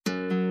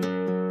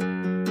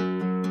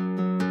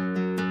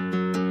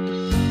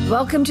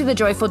Welcome to the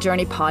Joyful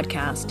Journey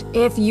podcast.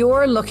 If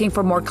you're looking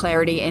for more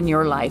clarity in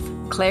your life,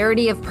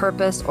 clarity of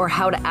purpose or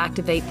how to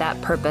activate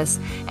that purpose,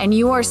 and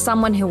you are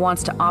someone who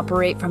wants to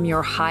operate from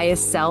your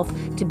highest self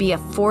to be a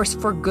force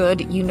for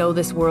good you know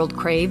this world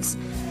craves,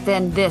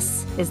 then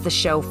this is the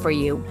show for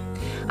you.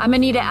 I'm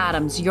Anita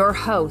Adams, your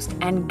host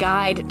and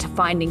guide to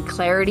finding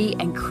clarity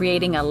and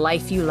creating a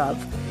life you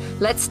love.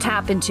 Let's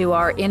tap into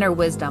our inner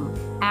wisdom,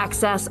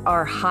 access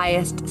our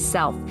highest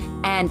self,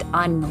 and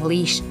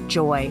unleash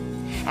joy.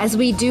 As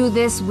we do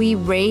this, we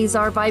raise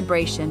our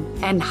vibration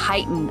and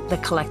heighten the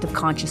collective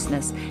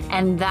consciousness.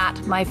 And that,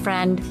 my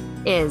friend,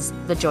 is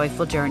the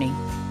joyful journey.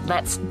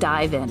 Let's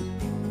dive in.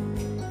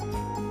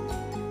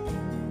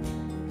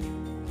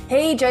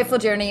 Hey, Joyful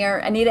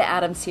Journeyer, Anita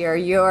Adams here,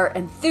 your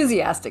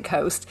enthusiastic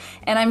host,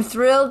 and I'm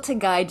thrilled to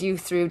guide you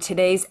through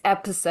today's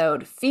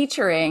episode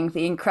featuring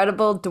the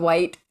incredible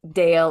Dwight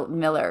Dale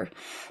Miller.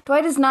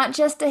 Dwight is not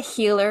just a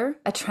healer,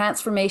 a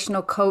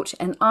transformational coach,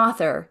 and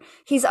author.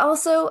 He's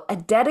also a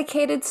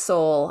dedicated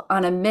soul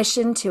on a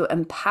mission to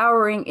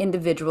empowering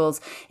individuals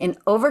in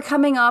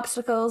overcoming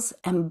obstacles,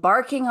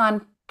 embarking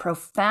on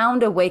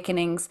profound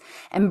awakenings,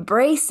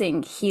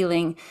 embracing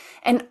healing,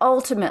 and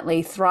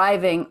ultimately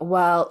thriving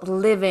while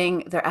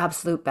living their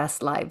absolute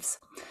best lives.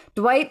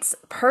 Dwight's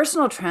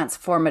personal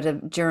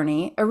transformative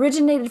journey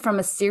originated from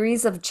a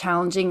series of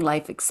challenging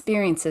life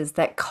experiences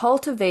that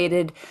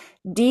cultivated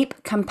deep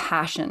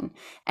compassion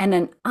and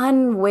an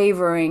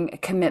unwavering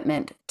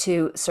commitment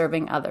to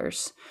serving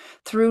others.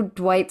 Through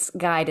Dwight's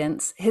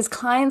guidance, his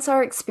clients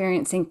are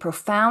experiencing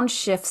profound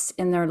shifts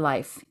in their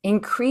life,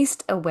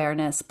 increased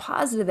awareness,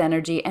 positive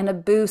energy, and a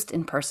boost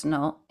in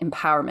personal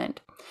empowerment.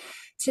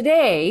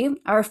 Today,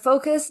 our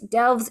focus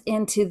delves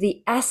into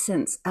the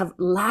essence of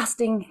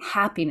lasting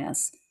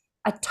happiness,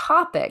 a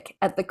topic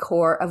at the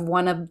core of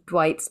one of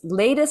Dwight's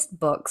latest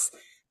books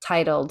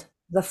titled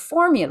The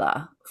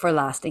Formula for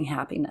Lasting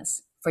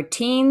Happiness for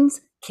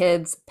Teens,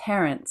 Kids,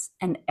 Parents,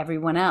 and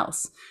Everyone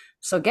Else.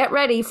 So get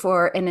ready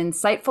for an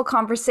insightful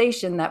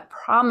conversation that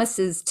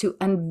promises to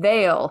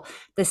unveil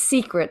the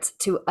secrets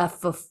to a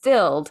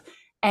fulfilled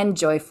and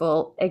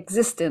joyful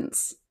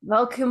existence.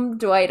 Welcome,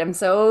 Dwight. I'm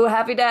so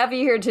happy to have you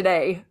here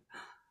today.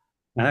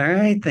 All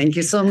right. Thank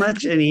you so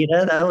much,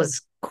 Anita. That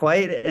was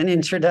quite an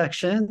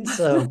introduction.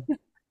 So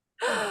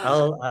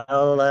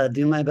I'll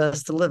do my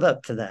best to live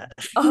up to that.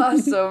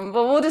 Awesome.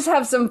 Well, we'll just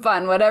have some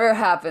fun, whatever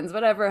happens,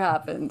 whatever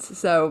happens.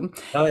 So,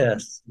 Oh,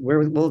 yes.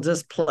 We'll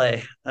just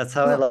play. That's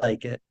how I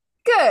like it.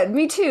 good.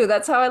 Me too.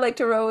 That's how I like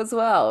to row as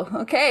well.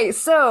 Okay.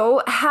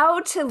 So,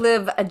 how to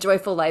live a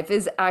joyful life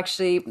is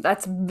actually,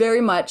 that's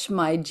very much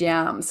my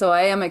jam. So,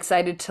 I am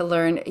excited to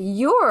learn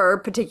your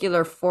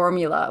particular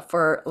formula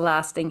for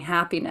lasting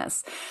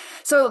happiness.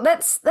 So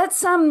let's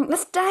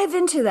dive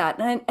into that.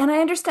 And I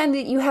understand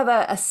that you have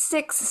a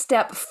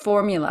 6-step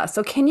formula.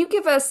 So can you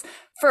give us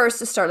first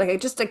to start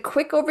just a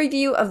quick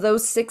overview of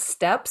those 6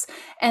 steps,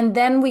 and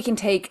then we can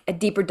take a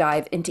deeper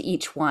dive into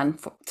each one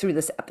through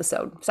this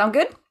episode. Sound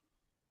good?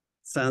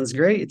 Sounds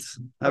great.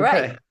 All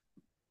Okay. right.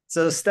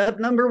 So step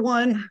number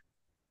 1,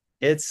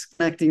 it's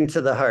connecting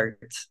to the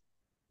heart.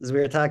 As we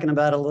were talking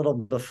about a little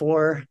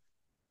before,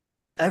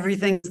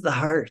 everything's the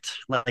heart,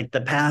 like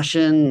the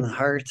passion, the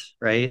heart,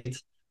 right?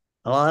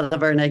 A lot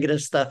of our negative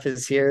stuff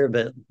is here,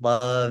 but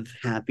love,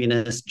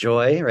 happiness,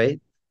 joy, right?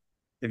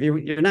 If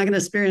you're not going to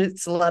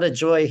experience a lot of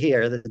joy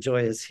here, the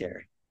joy is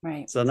here.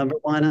 Right. So number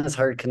 1 is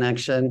heart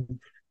connection.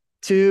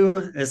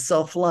 2 is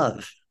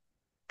self-love,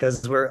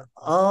 because we're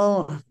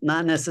all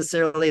not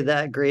necessarily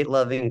that great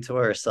loving to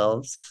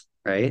ourselves,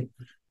 right?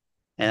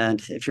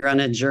 And if you're on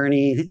a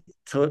journey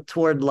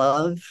toward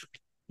love,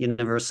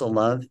 universal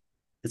love,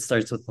 it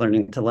starts with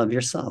learning to love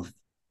yourself,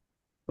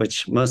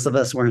 which most of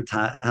us weren't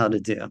taught how to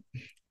do.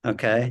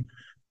 Okay.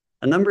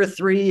 And number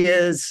 3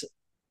 is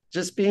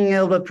just being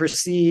able to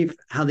perceive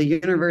how the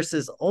universe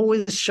is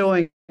always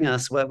showing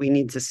us what we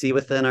need to see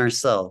within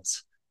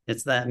ourselves.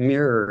 It's that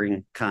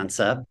mirroring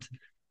concept.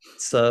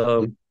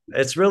 So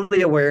it's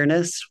really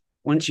awareness.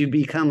 Once you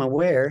become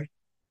aware,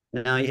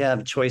 now you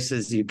have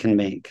choices you can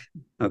make.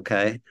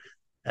 Okay.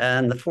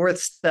 And the 4th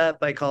step,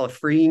 I call it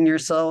freeing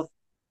yourself.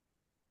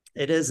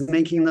 It is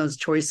making those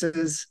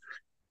choices.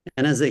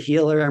 And as a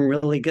healer, I'm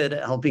really good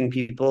at helping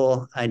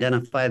people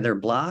identify their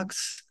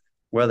blocks,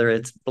 whether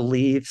it's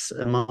beliefs,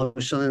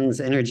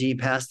 emotions, energy,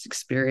 past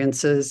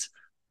experiences.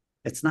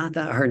 It's not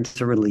that hard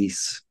to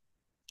release.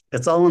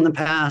 It's all in the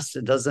past.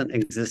 It doesn't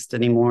exist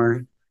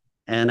anymore.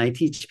 And I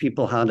teach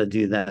people how to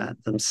do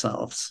that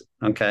themselves.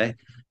 Okay.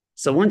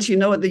 So once you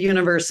know what the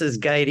universe is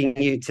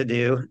guiding you to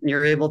do, and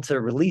you're able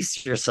to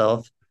release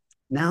yourself,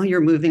 now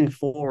you're moving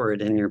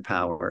forward in your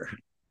power.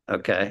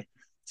 Okay.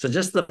 So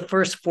just the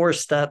first 4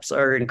 steps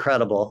are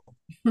incredible.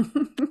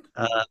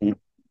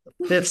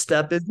 5th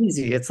step is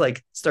easy. It's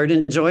like start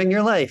enjoying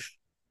your life.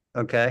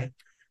 Okay.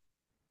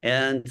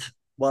 And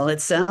while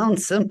it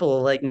sounds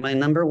simple, like my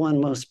number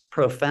 1 most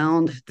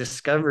profound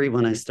discovery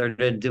when I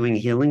started doing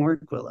healing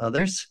work with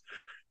others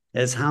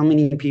is how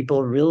many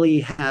people really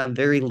have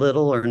very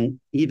little or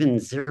even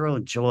zero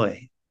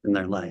joy in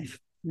their life.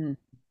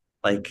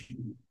 Like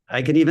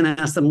I could even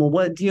ask them, well,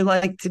 what do you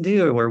like to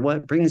do? Or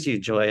what brings you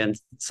joy? And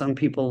some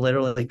people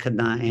literally could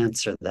not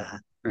answer that,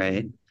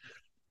 right?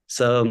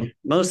 So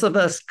most of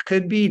us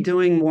could be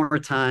doing more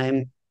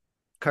time,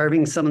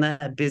 carving some of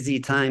that busy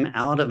time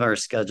out of our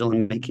schedule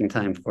and making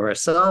time for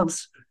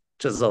ourselves,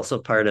 which is also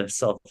part of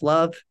self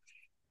love.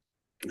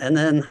 And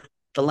then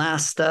the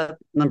last step,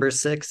 number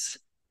 6,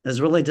 is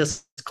really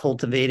just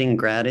cultivating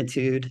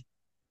gratitude.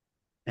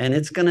 And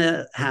it's going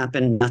to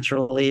happen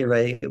naturally,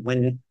 right?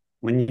 When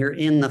you're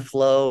in the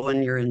flow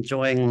and you're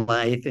enjoying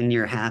life and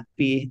you're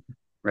happy,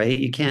 right?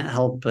 You can't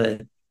help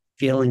but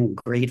feeling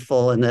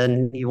grateful, and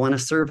then you want to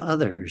serve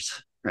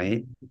others,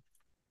 right?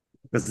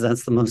 Because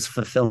that's the most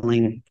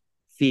fulfilling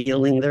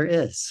feeling there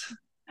is.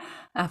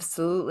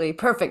 Absolutely.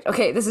 Perfect.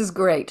 Okay, this is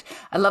great.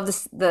 I love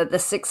this the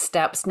 6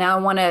 steps. Now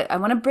I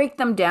want to break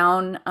them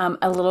down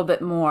a little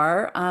bit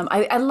more.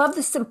 I love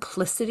the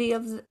simplicity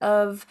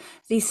of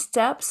these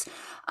steps.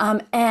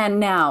 And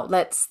now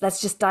let's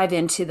just dive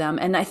into them.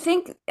 And I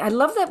think I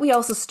love that we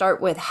also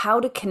start with how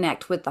to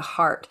connect with the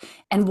heart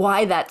and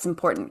why that's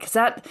important,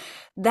 because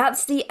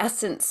that's the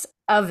essence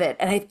of it.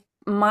 And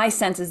my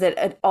sense is that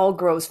it all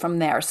grows from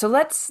there. So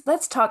let's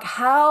talk,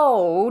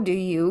 how do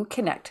you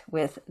connect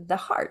with the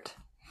heart?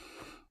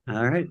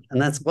 All right.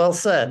 And that's well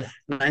said.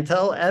 And I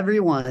tell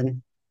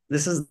everyone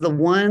this is the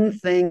one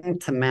thing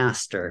to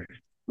master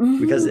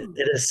because it Hmm.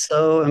 is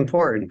so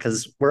important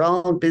because we're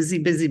all busy,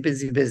 busy,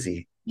 busy,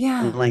 busy. And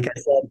Yeah. like I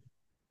said,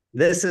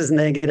 this is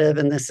negative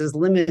and this is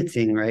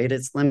limiting, right?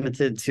 It's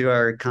limited to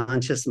our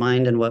conscious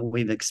mind and what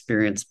we've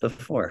experienced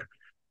before.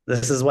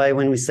 This is why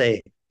when we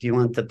say, do you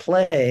want to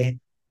play?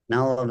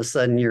 Now all of a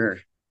sudden you're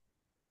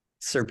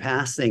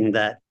surpassing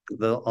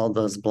all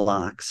those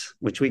blocks,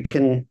 which we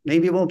can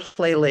maybe we'll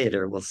play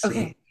later. We'll see.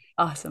 Okay.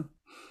 Awesome.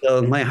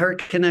 So my heart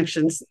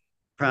connections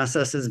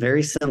process is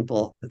very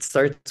simple. It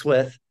starts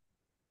with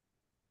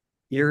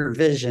your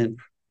vision.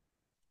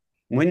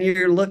 When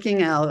you're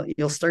looking out,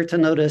 you'll start to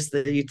notice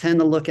that you tend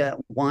to look at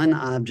one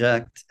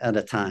object at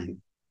a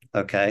time.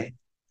 Okay.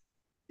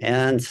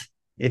 And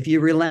if you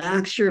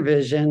relax your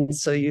vision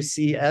so you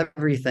see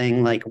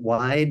everything like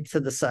wide to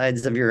the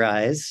sides of your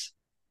eyes,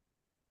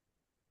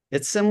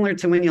 it's similar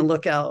to when you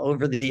look out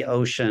over the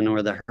ocean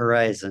or the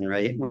horizon,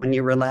 right? When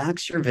you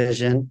relax your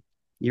vision,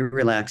 you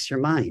relax your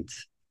mind.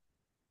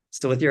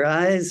 So, with your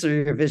eyes or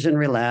your vision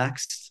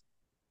relaxed,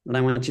 then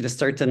I want you to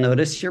start to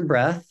notice your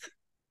breath.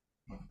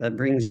 That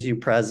brings you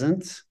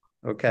presence.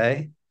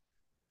 Okay.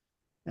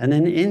 And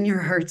then in your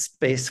heart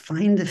space,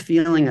 find a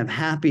feeling of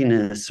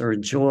happiness or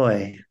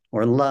joy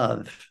or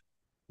love,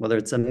 whether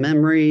it's a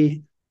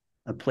memory,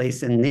 a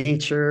place in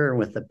nature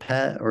with a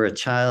pet or a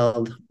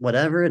child,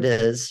 whatever it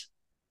is,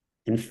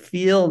 and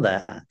feel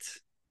that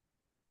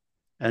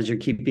as you're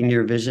keeping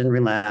your vision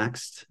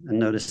relaxed and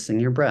noticing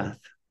your breath.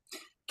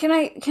 Can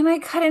I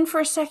cut in for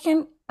a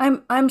second?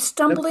 I'm Yep.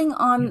 stumbling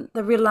on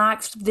the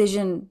relaxed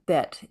vision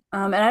bit.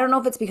 And I don't know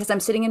if it's because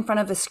I'm sitting in front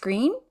of a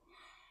screen.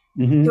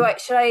 Do Mm-hmm. I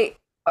should I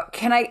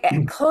can I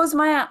close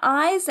my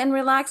eyes and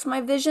relax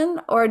my vision,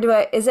 or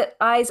is it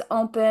eyes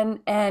open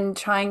and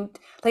trying,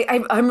 like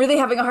I'm really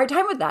having a hard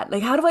time with that.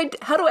 Like how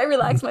do I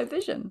relax my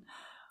vision?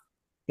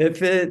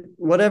 If it,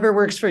 whatever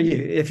works for you,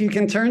 if you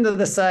can turn to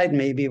the side,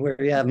 maybe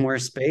where you have more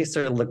space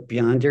or look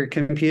beyond your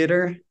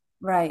computer,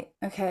 Right.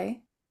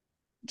 Okay.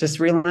 just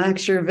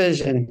relax your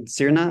vision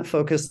so you're not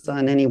focused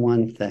on any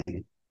one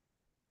thing.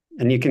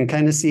 And you can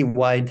kind of see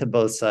wide to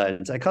both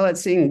sides. I call it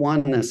seeing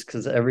oneness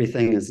because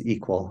everything is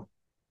equal.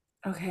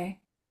 Okay.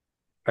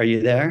 Are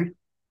you there?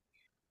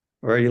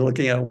 Or are you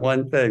looking at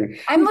one thing?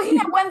 I'm looking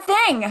at one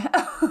thing.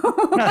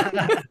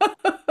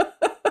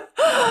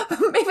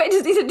 Maybe I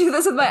just need to do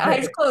this with my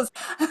eyes Okay. closed.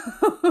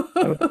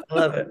 I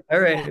love it. All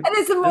right. And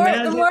it's the more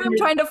Imagine I'm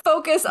trying to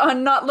focus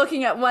on not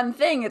looking at one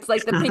thing, it's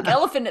like the pink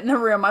elephant in the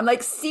room. I'm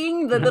like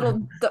seeing the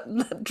little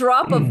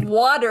drop of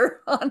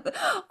water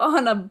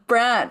on a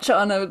branch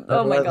on a, I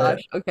oh my love gosh.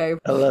 it. Okay.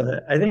 I love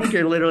it. I think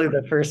you're literally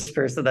the first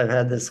person I've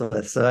had this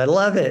with. So I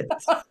love it.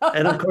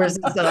 And of course,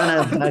 it's on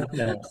a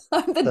podcast.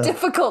 I'm the So,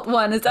 difficult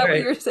one. Is all that what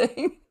right. you're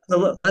saying?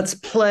 So let's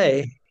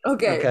play.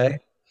 Okay. Okay.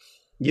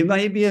 You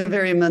might be a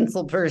very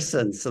mental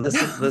person. So this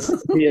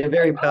will be a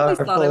very I always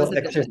thought I was powerful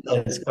independent.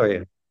 exercise for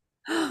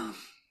you.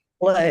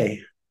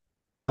 Play.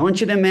 I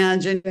want you to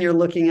imagine you're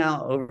looking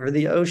out over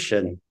the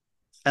ocean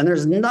and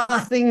there's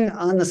nothing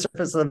on the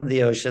surface of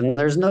the ocean.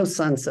 There's no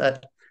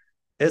sunset.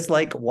 It's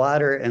like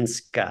water and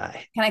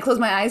sky. Can I close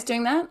my eyes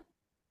doing that?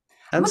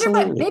 I wonder if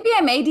Absolutely. maybe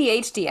I'm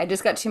ADHD. I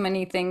just got too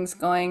many things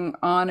going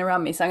on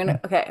around me. So I'm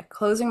gonna, okay,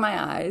 closing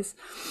my eyes.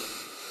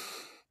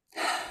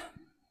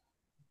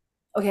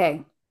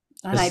 Okay.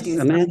 And I Just do.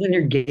 imagine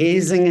you're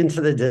gazing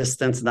into the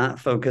distance, not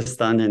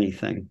focused on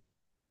anything.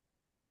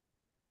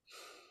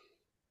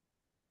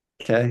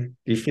 Okay. Do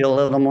you feel a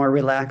little more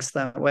relaxed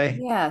that way?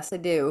 Yes, I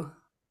do.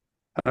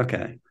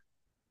 Okay.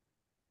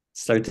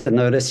 Start to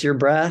notice your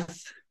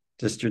breath,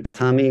 just your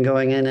tummy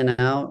going in and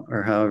out,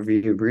 or however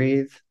you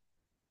breathe.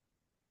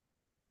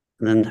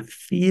 And then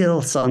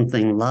feel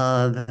something,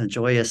 love, a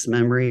joyous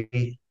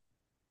memory.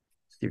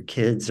 your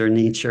kids or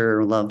nature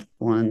or loved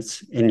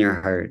ones in your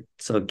heart.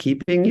 So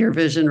keeping your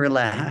vision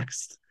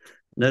relaxed,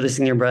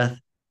 noticing your breath,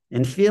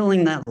 and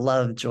feeling that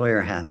love, joy,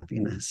 or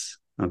happiness.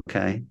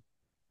 Okay.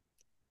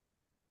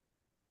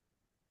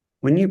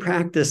 When you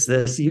practice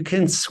this, you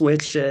can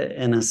switch it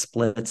in a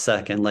split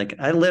second. Like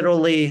I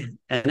literally,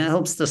 and it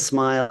helps to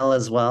smile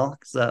as well,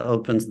 because that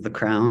opens the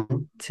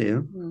crown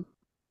too. Mhm.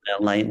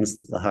 That lightens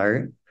the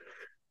heart.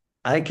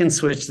 I can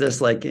switch this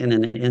like in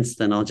an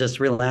instant. I'll just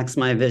relax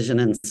my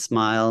vision and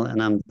smile,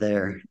 and I'm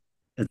there.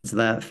 It's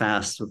that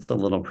fast with the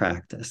little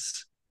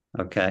practice.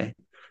 Okay.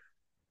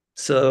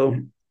 So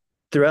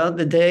throughout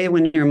the day,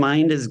 when your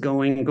mind is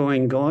going,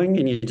 going, going,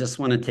 and you just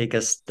want to take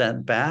a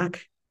step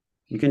back,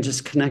 you can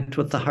just connect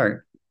with the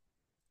heart.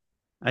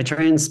 I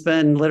try and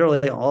spend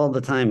literally all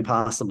the time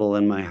possible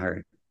in my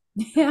heart.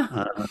 Yeah.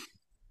 Uh,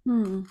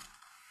 Hmm.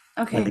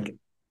 Okay. like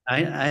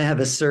I have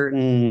a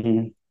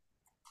certain,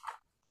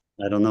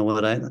 I don't know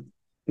what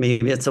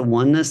maybe it's a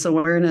oneness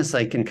awareness.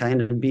 I can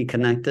kind of be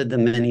connected to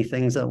many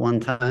things at one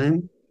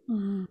time.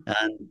 Mhm.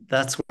 And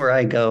that's where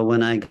I go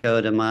when I go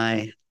to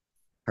my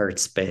heart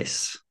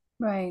space.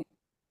 Right.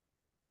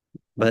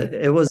 Okay. But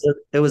it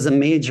was a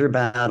major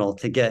battle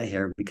to get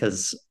here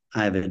because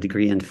I have a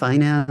degree in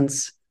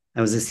finance.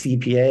 I was a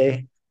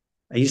CPA.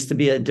 I used to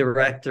be a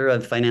director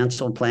of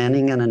financial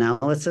planning and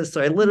analysis.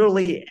 So I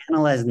literally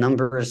analyze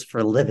numbers for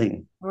a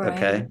living. Right.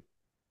 Okay.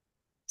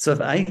 So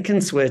if I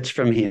can switch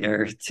from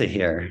here to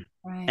here,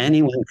 Right.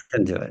 anyone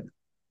can do it.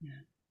 Yeah.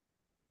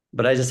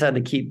 But I just had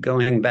to keep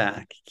going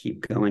back,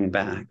 keep going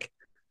back.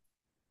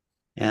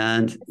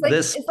 And It's like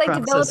this it's like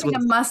process developing a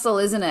was muscle,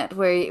 isn't it?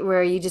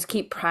 Where you just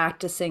keep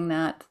practicing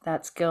that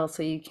skill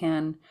so you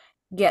can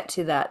get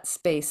to that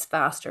space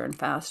faster and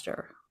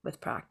faster with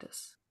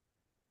practice.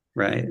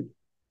 right.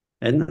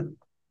 And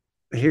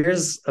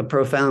here's a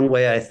profound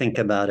way I think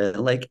about it.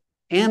 Like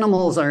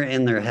animals are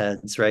in their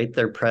heads, right?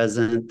 They're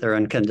present, they're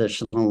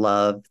unconditional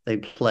love, they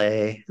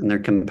play, and they're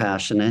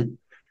compassionate.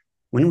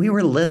 When we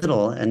were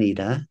little,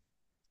 Anita,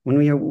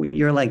 when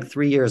you're like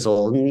 3 years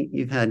old and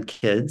you've had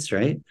kids,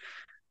 right?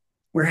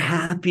 We're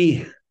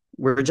happy.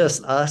 We're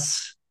just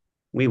us.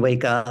 We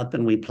wake up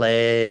and we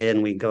play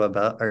and we go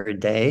about our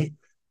day.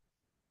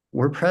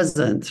 We're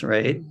present,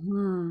 right?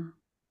 Mhm.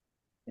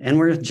 And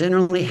we're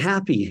generally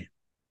happy.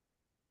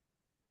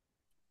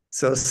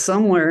 So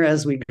somewhere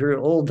as we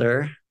grew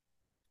older,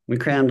 we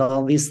crammed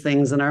all these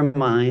things in our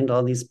mind,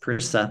 all these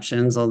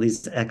perceptions, all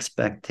these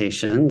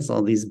expectations,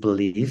 all these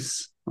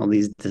beliefs, all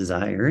these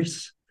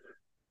desires,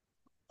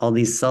 all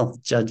these self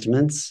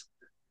judgments.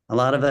 A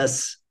lot of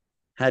us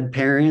had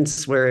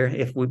parents where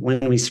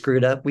when we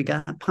screwed up, we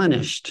got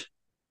punished,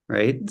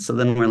 right? So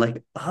then we're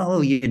like,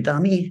 oh, you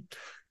dummy,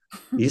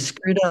 you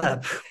screwed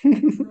up.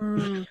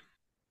 Mm.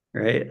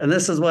 Right. And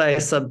this is why I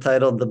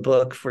subtitled the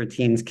book for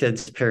teens,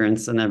 kids,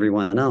 parents, and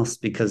everyone else,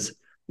 because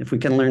if we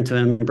can learn to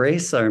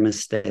embrace our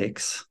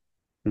mistakes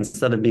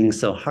instead of being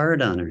so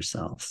hard on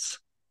ourselves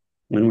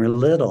when we're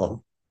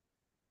little,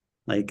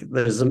 like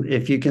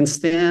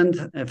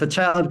if a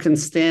child can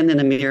stand in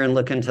a mirror and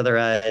look into their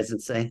eyes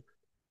and say,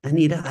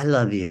 Anita, I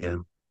love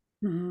you.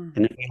 Mhm.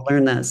 And if we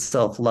learn that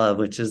self love,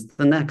 which is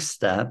the next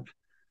step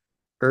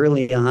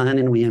early on,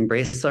 and we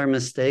embrace our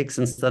mistakes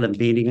instead of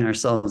beating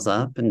ourselves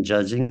up and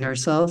judging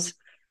ourselves,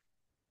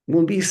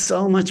 we'll be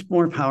so much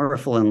more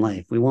powerful in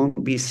life. We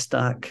won't be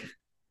stuck,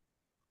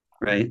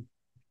 right?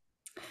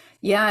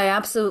 Yeah, I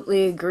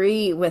absolutely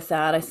agree with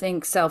that. I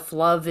think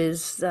self-love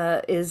is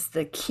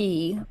the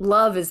key.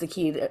 Love is the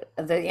key,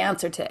 the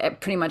answer to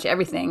pretty much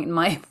everything, in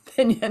my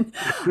opinion.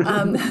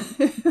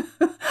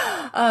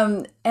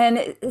 Um, and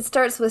it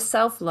starts with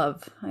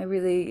self-love. I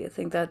really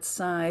think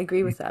I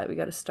agree with that. We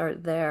got to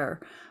start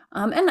there.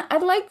 And I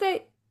like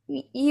that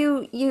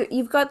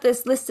you've got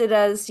this listed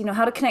as,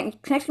 how to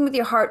connecting with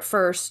your heart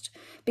first,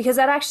 because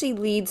that actually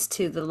leads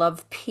to the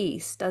love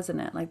piece, doesn't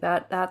it? Like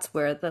that's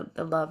where the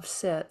love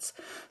sits.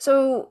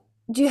 So,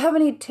 do you have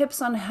any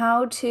tips on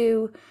how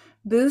to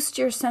boost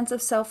your sense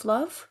of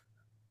self-love?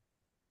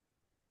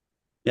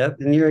 Yep.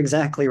 And you're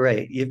exactly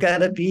right. You've got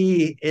to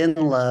be in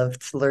love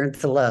to learn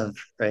to love,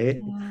 right?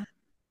 Yeah.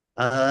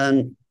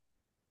 Um,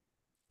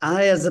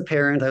 as a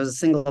parent, I was a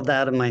single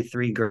dad of my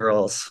three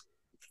girls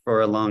for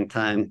a long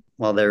time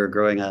while they were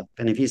growing up.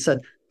 And if you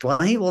said,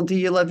 Dwight, well, do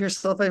you love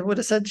yourself? I would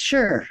have said,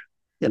 sure,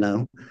 you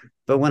know.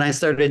 But when I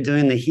started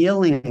doing the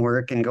healing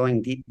work and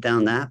going deep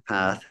down that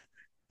path,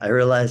 I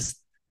realized,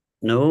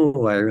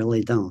 no, I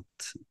really don't.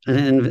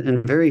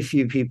 And very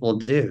few people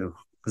do.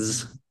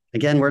 Because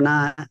again,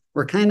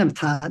 we're kind of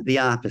taught the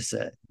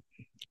opposite.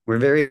 We're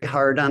very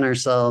hard on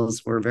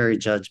ourselves, we're very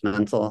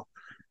judgmental,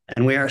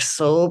 and we are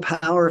so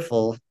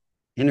powerful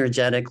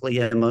energetically,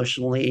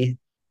 emotionally,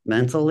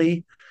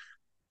 mentally,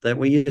 that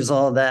we use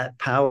all that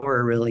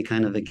power really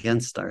kind of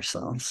against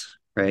ourselves,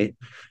 right?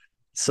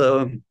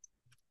 So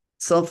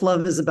self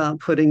love is about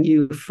putting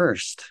you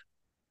first.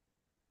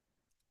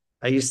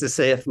 I used to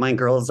say, if my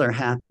girls are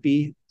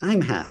happy,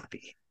 I'm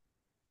happy.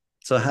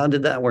 So, how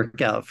did that work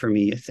out for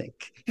me, you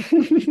think?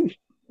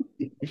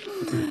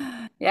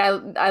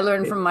 Yeah, I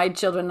learned from my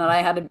children that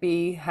I had to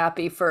be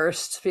happy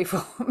first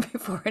before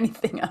before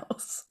anything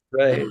else.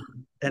 Right.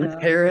 And Yeah.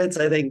 parents,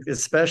 I think,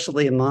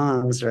 especially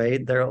moms,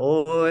 right? They're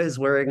always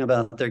worrying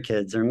about their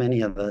kids, or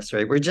many of us,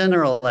 right? We're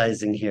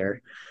generalizing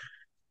here.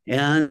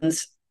 And,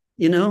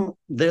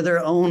 they're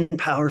their own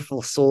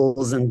powerful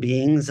souls and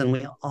beings. And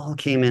we all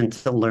came in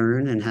to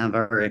learn and have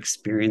our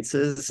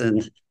experiences.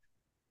 And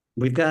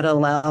we've got to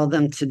allow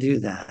them to do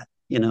that.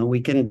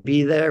 We can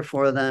be there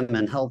for them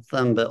and help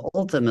them, but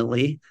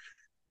ultimately,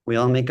 we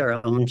all make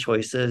our own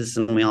choices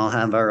and we all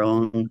have our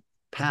own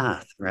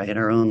path, right?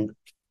 Our own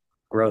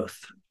growth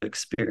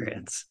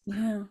experience.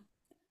 Yeah.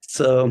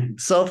 So,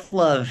 self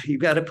love, you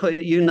got to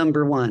put you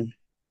number one.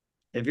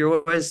 If you're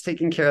always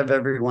taking care of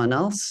everyone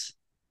else,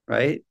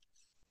 right?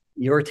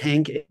 Your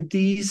tank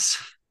empties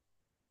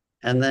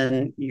and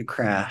then you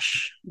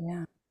crash.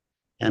 Yeah.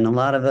 And a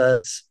lot of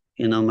us,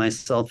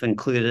 myself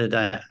included,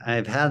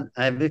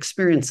 I've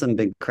experienced some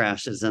big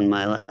crashes in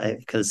my life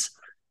because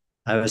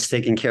I was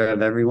taking care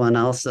of everyone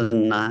else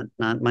and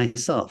not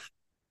myself.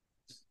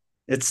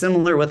 It's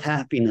similar with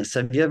happiness.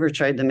 Have you ever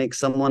tried to make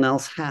someone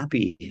else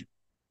happy?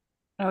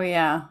 Oh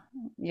yeah.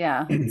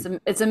 Yeah.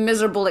 It's a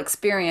miserable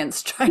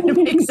experience trying to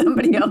make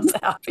somebody else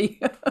happy.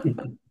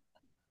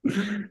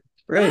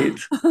 Right.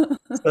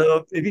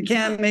 So if you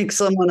can't make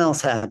someone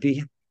else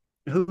happy,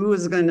 who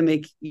is going to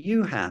make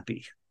you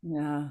happy?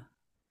 Yeah.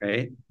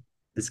 Right?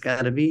 It's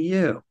got to be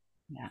you.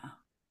 Yeah.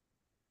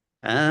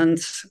 And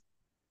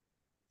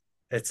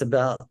it's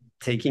about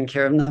taking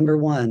care of number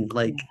one.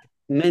 Like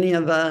Yeah. many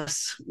of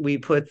us, we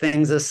put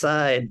things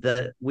aside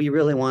that we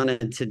really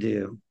wanted to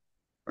do,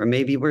 or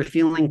maybe we're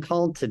feeling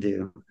called to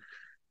do,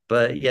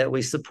 but yet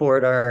we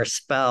support our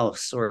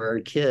spouse or our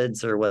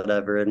kids or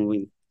whatever,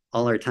 and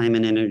all our time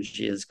and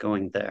energy is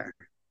going there.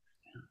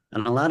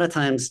 And a lot of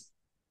times,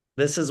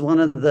 this is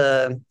one of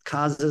the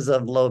causes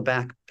of low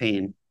back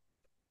pain,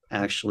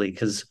 actually,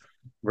 because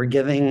we're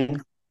giving,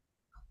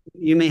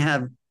 you may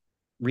have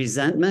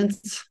resentment,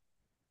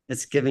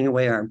 it's giving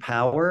away our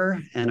power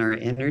and our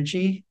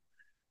energy.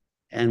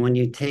 And when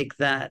you take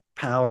that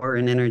power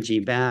and energy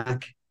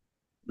back,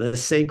 the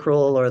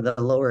sacral or the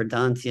lower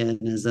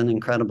dantian is an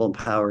incredible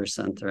power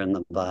center in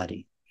the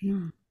body.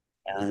 Hmm.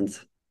 And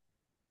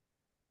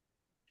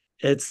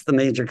it's the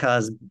major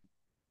cause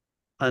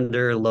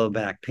under low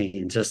back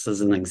pain, just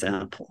as an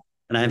example.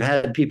 And I've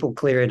had people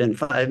clear it in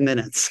 5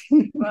 minutes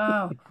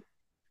Wow.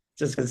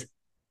 just because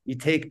you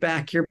take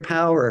back your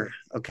power.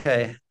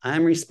 Okay,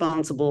 I'm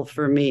responsible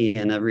for me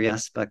in every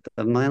aspect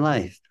of my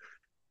life.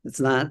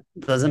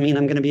 Doesn't mean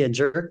I'm going to be a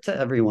jerk to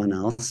everyone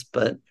else,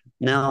 but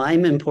now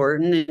I'm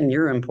important and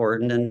you're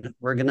important, and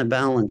we're going to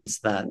balance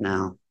that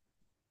now,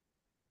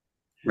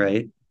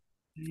 right?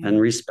 Yeah.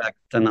 And respect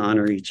and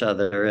honor each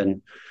other.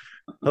 And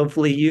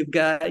hopefully you've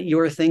got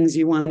your things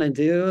you want to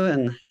do.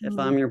 And if Hmm.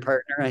 I'm your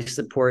partner, I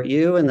support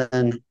you. And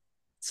then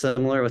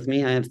similar with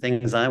me, I have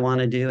things I want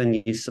to do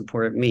and you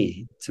support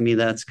me. To me,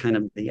 that's kind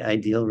of the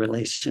ideal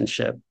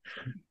relationship.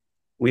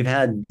 We've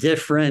had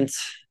different,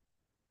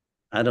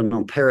 I don't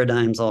know,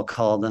 paradigms, I'll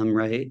call them,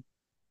 right?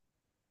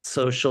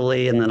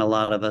 Socially, and then a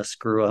lot of us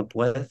grew up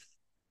with.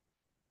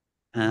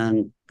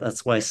 And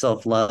that's why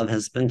self love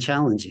has been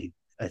challenging,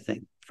 I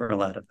think, for a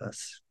lot of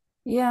us.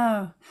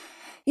 Yeah.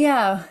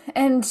 Yeah.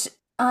 And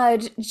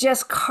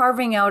just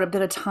carving out a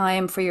bit of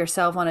time for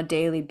yourself on a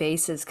daily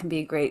basis can be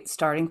a great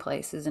starting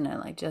place, isn't it?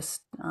 Like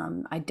just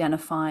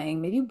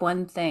identifying maybe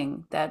one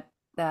thing that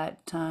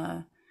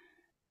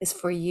is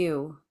for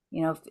you.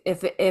 You know,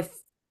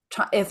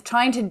 if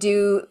trying to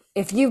do,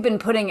 if you've been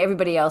putting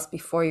everybody else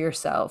before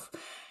yourself,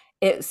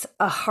 it's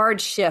a hard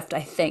shift,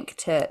 I think,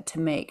 to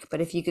make.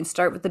 But if you can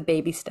start with the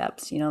baby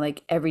steps,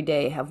 like every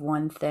day have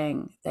one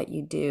thing that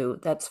you do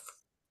that's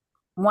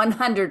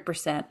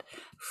 100%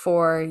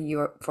 for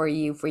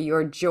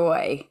your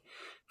joy,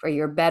 for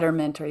your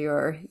betterment,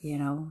 or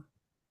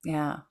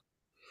yeah,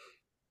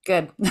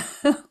 good.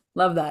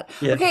 Love that.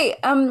 Yeah. Okay,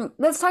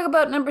 let's talk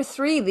about number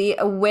 3, the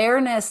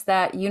awareness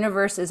that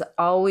universe is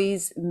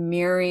always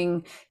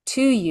mirroring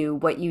to you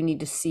what you need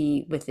to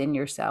see within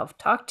yourself.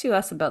 Talk to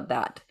us about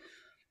that.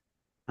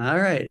 All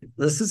right.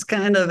 This is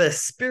kind of a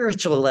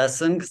spiritual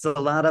lesson because a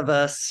lot of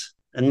us,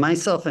 and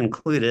myself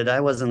included, I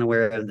wasn't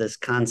aware of this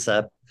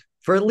concept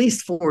for at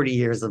least 40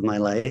 years of my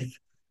life.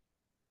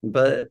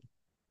 But,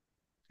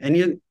 when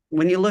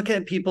you look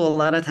at people, a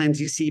lot of times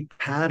you see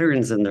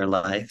patterns in their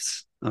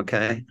lives.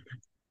 Okay.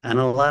 And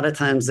a lot of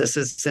times this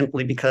is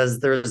simply because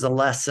there's a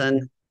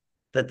lesson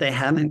that they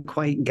haven't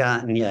quite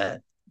gotten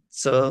yet.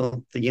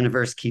 So the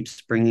universe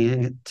keeps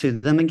bringing it to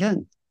them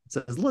again. It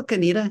says, look,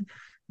 Anita,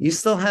 you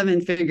still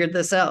haven't figured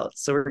this out.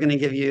 So we're going to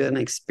give you an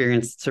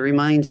experience to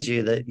remind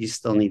you that you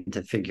still need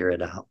to figure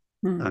it out.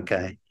 Hmm.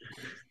 Okay.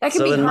 That can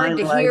So be in my hard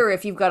to life, hear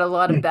if you've got a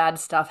lot of bad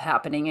stuff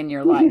happening in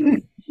your life,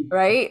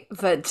 right?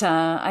 But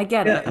I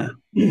get it. yeah.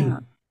 Yeah.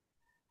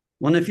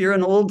 Well, if you're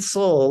an old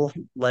soul,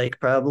 like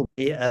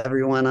probably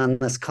everyone on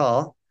this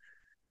call,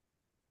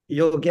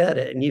 you'll get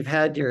it and you've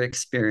had your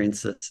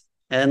experiences.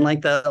 And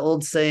like the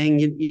old saying,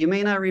 you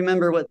may not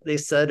remember what they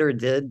said or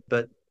did,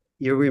 but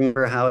you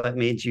remember how it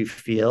made you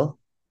feel.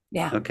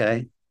 Yeah.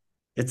 Okay.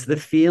 It's the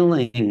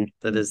feeling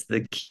that is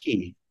the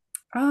key.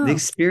 The Oh,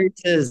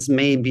 experiences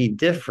may be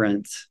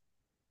different,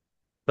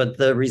 but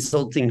the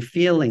resulting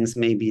feelings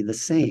may be the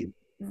same.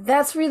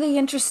 that's really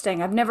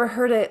interesting. I've never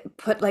heard it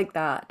put like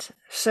that.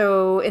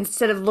 So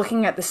instead of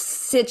looking at the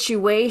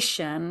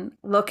situation,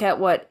 look at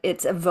what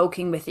it's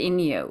evoking within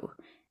you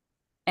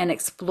and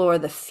explore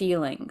the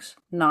feelings,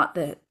 not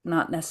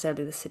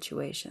necessarily the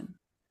situation.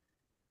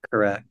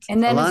 Correct. And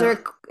A then is lot,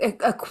 there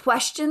a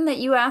question that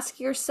you ask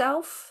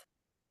yourself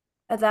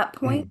at that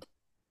point?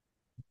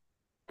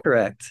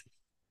 correct.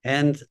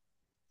 And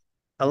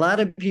a lot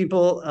of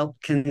people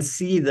can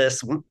see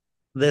this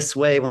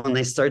way when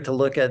they start to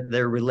look at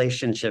their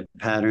relationship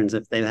patterns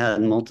if they've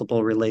had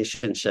multiple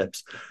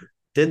relationships.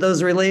 Did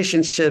those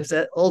relationships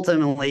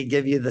ultimately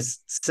give you the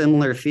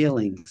similar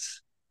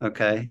feelings?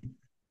 Okay.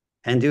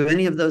 And do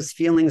any of those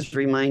feelings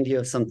remind you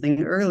of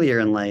something earlier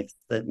in life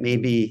that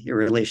maybe your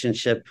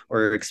relationship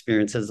or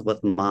experiences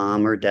with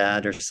mom or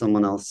dad or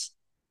someone else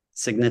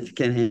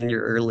significant in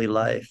your early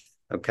life?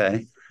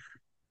 Okay.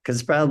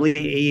 Because probably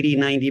 80,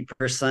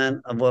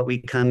 90% of what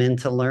we come in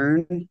to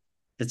learn,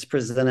 it's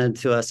presented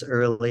to us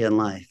early in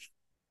life.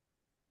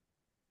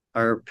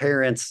 Our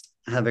parents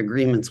have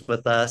agreements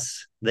with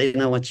us. They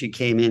know what you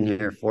came in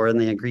here for, and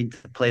they agreed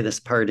to play this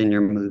part in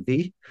your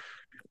movie.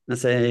 And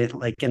say,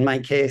 like in my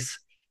case,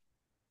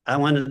 I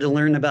wanted to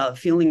learn about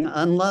feeling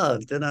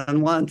unloved and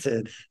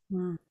unwanted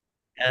Mm.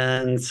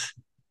 and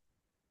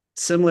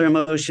similar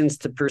emotions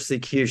to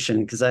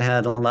persecution because I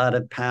had a lot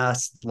of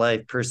past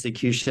life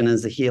persecution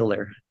as a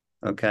healer.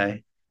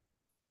 Okay.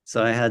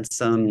 So I had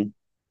some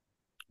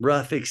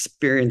rough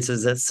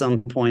experiences at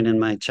some point in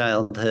my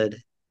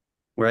childhood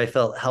where I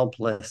felt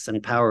helpless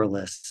and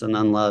powerless and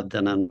unloved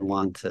and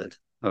unwanted.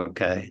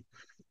 Okay.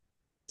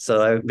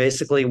 So I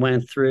basically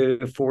went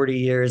through 40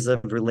 years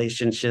of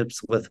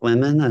relationships with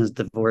women. I was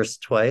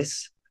divorced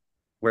twice,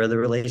 where the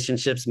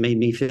relationships made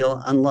me feel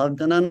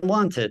unloved and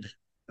unwanted.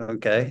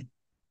 Okay.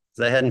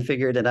 Because I hadn't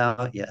figured it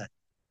out yet.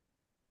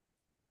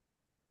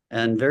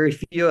 And very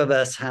few of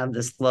us have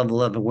this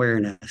level of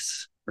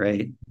awareness,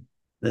 right?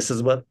 This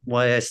is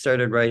why I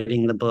started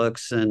writing the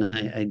books and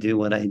I do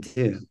what I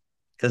do.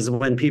 Because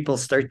when people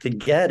start to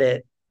get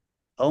it,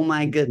 oh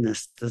my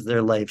goodness, does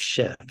their life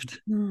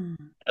shift? Mm.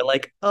 They're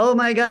like, oh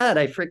my God,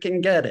 I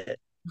freaking get it.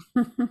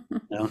 You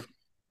know?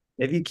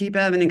 If you keep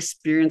having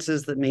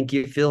experiences that make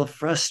you feel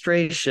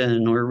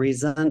frustration or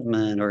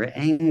resentment or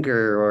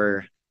anger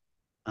or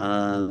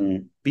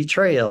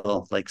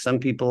betrayal, like some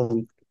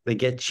people, they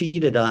get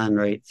cheated on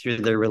right through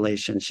their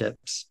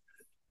relationships.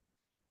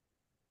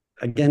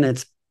 Again,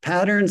 it's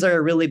patterns are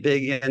a really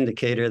big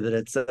indicator that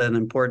it's an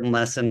important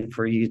lesson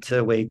for you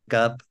to wake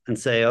up and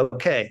say,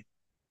 okay,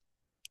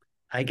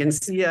 I can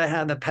see I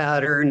have a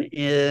pattern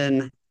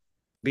in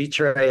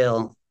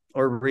betrayal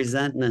or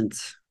resentment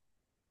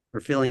or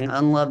feeling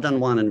unloved,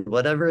 unwanted,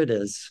 whatever it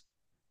is.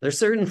 There's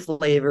certain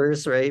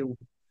flavors, right,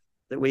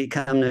 that we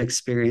come to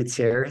experience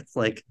here. It's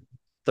like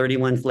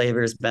 31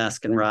 flavors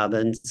Baskin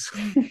Robbins.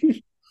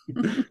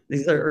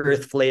 These are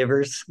earth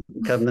flavors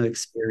we come to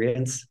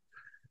experience.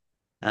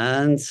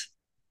 And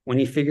when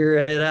you figure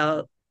it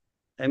out,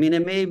 I mean,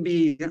 it may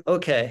be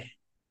okay.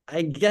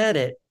 I get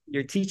it.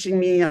 You're teaching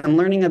me, I'm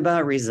learning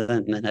about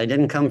resentment. I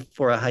didn't come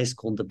for a high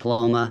school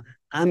diploma.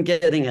 I'm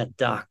getting a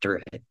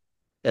doctorate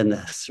in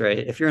this, right?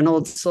 If you're an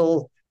old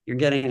soul, you're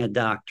getting a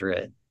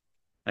doctorate.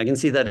 I can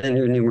see that in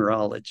your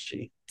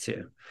numerology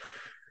too.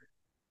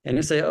 And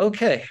you say,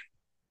 okay.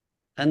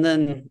 And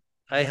then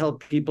I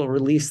help people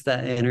release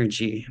that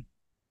energy.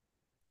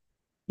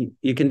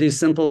 You can do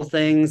simple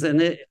things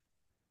and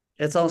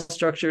it's all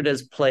structured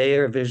as play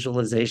or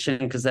visualization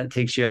because that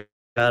takes you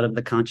out of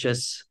the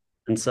conscious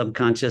and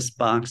subconscious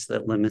box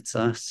that limits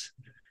us.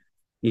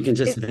 You can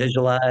just It,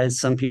 visualize.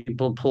 Some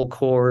people pull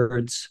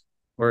cords,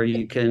 or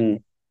you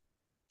can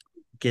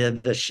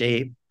give it a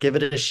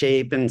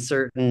shape in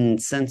certain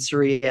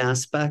sensory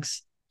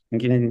aspects. You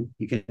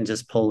can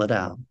just pull it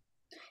out.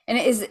 and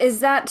is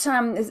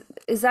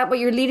that what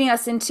you're leading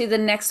us into the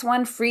next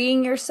one,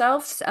 freeing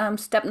yourself,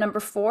 step number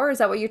 4? Is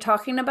that what you're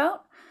talking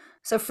about?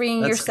 So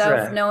freeing That's yourself,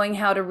 correct. knowing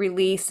how to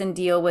release and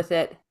deal with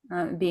it,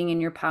 being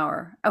in your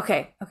power.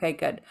 Okay, okay,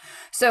 good.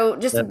 So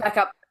just to That, back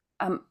up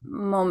a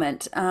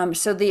moment.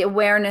 So the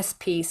awareness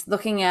piece,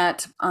 looking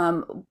at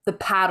the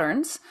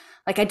patterns,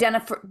 like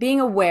identify, being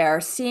aware,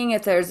 seeing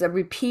if there's a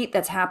repeat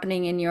that's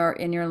happening in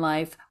your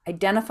life,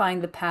 identifying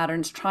the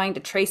patterns, trying to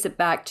trace it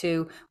back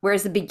to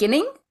where's the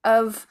beginning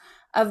of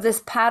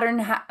this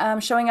pattern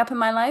showing up in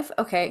my life.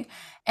 Okay,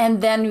 and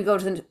then we go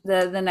to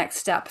the next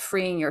step,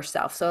 freeing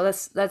yourself. So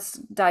let's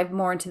dive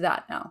more into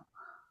that now.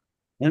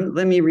 and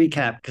let me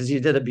recap because you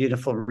did a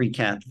beautiful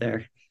recap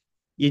there.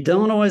 You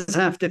don't always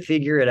have to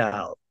figure it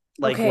out,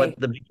 like what Okay,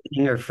 the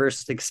beginning or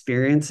first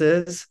experience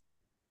is.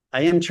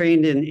 I am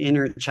trained in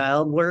inner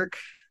child work.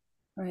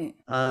 right.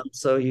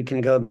 So you can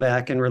go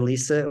back and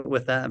release it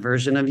with that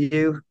version of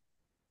you.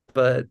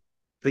 But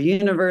the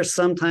universe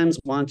sometimes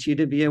wants you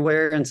to be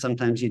aware and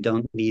sometimes you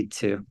don't need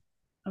to.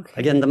 Okay.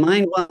 Again, the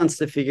mind wants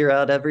to figure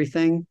out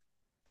everything.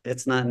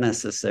 It's not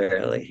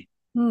necessarily.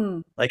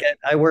 Hmm. Like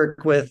I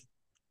work with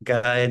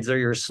guides or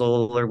your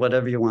soul or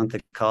whatever you want to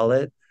call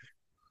it.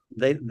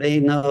 They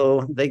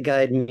know, they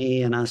guide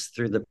me and us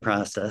through the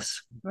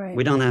process. Right.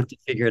 We don't have to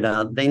figure it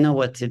out. They know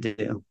what to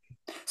do.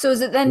 So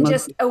is it then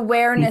just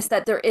awareness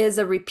that there is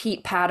a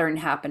repeat pattern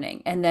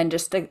happening, and then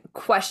just a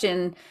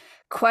question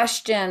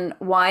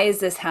why is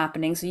this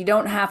happening? So you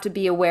don't have to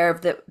be aware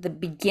of the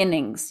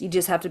beginnings. You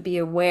just have to be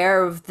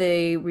aware of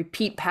the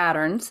repeat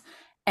patterns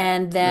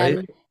and Right,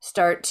 then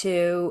start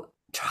to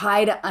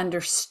try to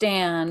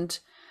understand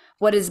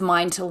what is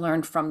mine to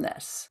learn from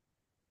this.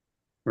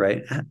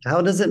 right.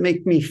 How does it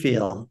make me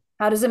feel?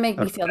 How does it make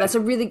me feel? Okay. That's a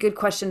really good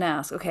question to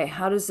ask. Okay,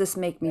 how does this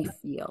make me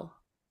feel?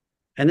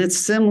 And it's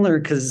similar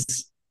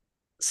because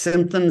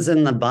symptoms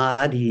in the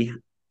body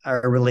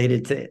are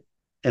related to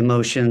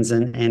emotions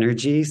and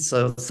energy.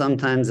 So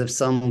sometimes if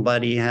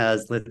somebody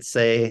has, let's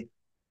say,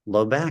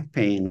 low back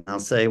pain,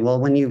 I'll say, well,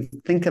 when you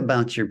think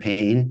about your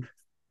pain,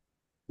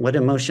 what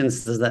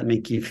emotions does that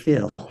make you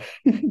feel?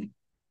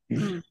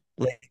 Mm,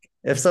 Like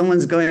if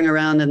someone's going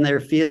around and they're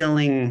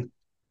feeling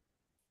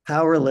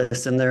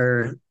powerless in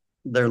their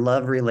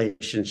love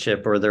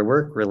relationship or their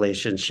work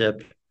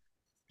relationship,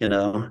 you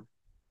know,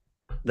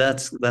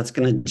 that's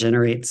going to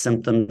generate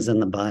symptoms in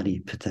the body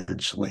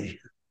potentially.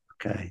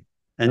 Okay.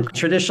 And okay.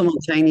 traditional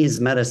Chinese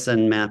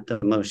medicine mapped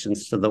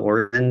emotions to the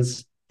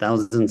organs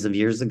thousands of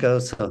years ago.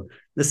 So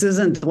this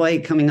isn't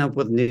Dwight coming up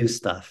with new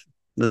stuff.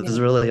 This is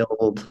Yeah. really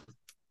old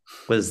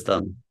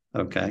wisdom.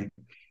 Okay.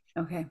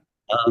 Okay.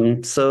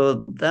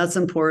 So that's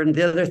important.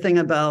 The other thing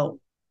about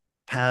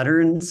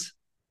patterns,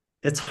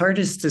 it's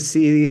hardest to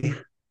see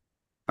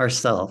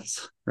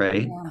ourselves,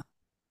 right? Yeah.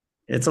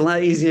 It's a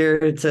lot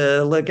easier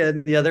to look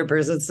at the other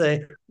person and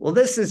say, well,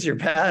 this is your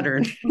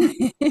pattern.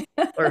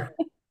 Or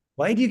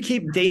why do you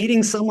keep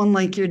dating someone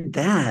like your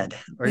dad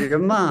or your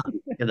mom?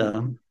 You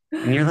know,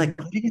 and you're like,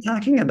 what are you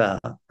talking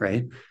about?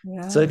 Right.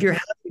 So Yeah. if you're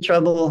having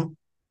trouble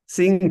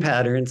seeing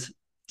patterns,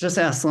 just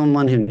ask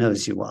someone who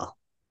knows you well.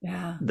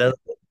 Yeah. They'll,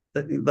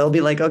 they'll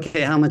be like,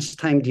 okay, how much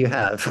time do you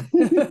have?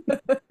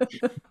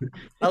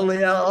 I'll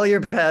lay out all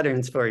your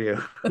patterns for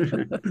you.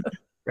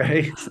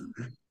 Right.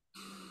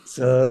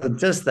 So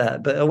just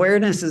that. But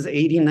awareness is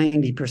 80,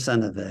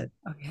 90% of it.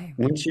 Okay.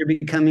 Once you're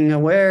becoming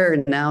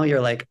aware, now you're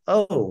like,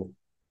 oh,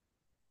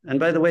 and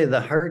by the way,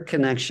 the heart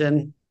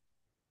connection,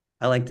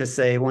 I like to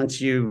say, once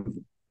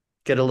you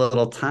get a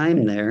little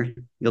time there,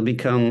 you'll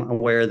become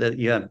aware that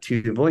you have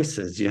two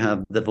voices. You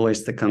have the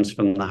voice that comes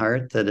from the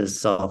heart that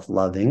is self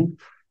loving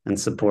and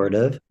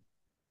supportive.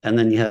 And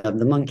then you have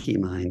the monkey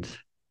mind.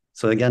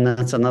 So, again,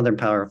 that's another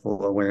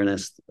powerful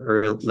awareness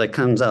or that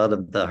comes out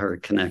of the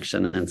heart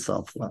connection and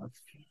self love.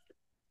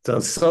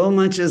 So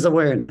much is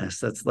awareness.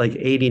 That's like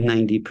 80,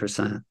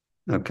 90%.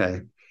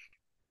 Okay.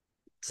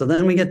 So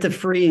then we get to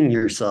freeing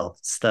yourself,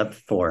 step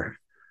 4.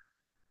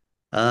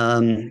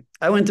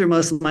 I went through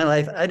most of my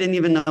life. I didn't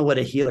even know what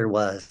a healer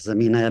was. I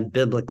mean, I have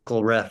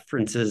biblical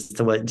references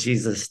to what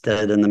Jesus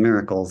did and the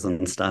miracles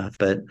and stuff,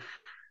 but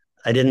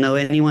I didn't know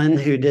anyone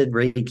who did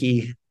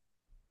Reiki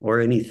or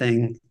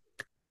anything.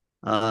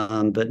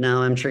 But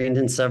now I'm trained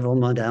in several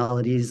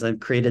modalities. I've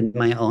created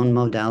my own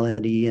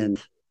modality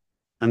and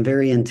I'm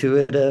very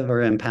intuitive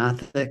or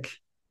empathic.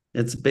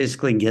 It's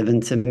basically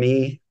given to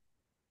me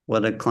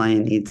what a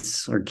client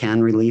needs or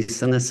can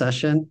release in a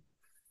session.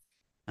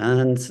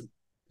 And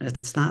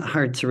it's not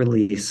hard to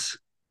release.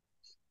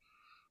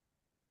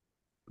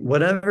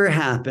 Whatever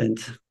happened,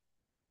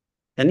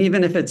 and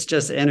even if it's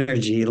just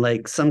energy,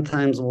 like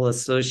sometimes we'll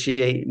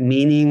associate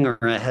meaning or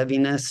a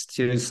heaviness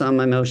to some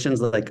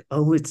emotions, like,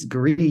 oh, it's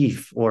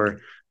grief or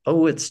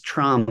oh, it's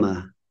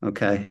trauma.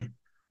 Okay.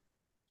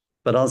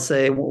 But I'll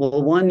say,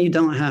 well, one, you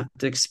don't have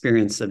to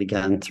experience it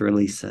again to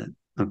release it.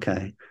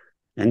 Okay.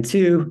 And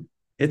two,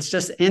 it's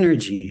just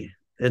energy.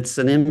 It's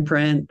an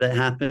imprint that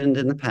happened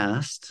in the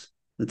past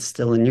that's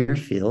still in your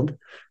field.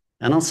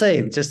 And I'll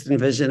say, just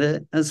envision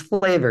it as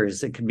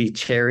flavors. It could be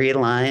cherry,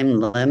 lime,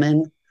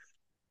 lemon.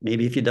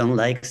 Maybe if you don't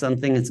like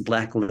something, it's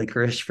black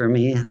licorice for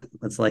me.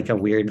 It's like a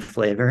weird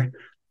flavor,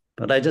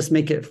 but I just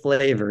make it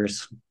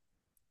flavors.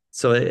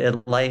 So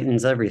it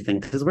lightens everything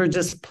because we're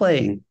just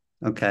playing.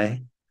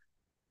 Okay.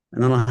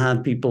 And then I'll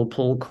have people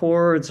pull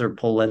chords or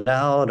pull it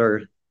out,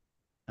 or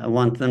I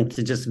want them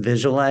to just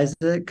visualize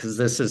it because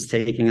this is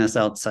taking us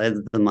outside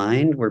of the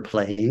mind. We're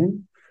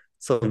playing.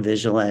 So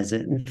visualize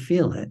it and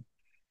feel it.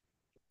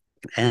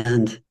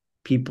 And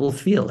people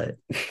feel it.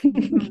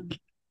 Mhm.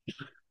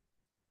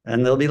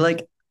 And they'll be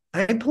like,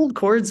 I pulled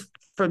chords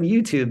from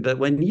YouTube, but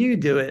when you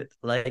do it,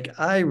 like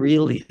I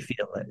really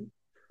feel it.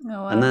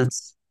 Oh, And wow.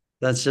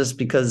 that's just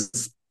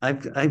because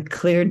I've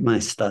cleared my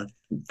stuff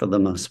for the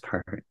most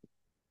part.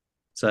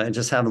 So I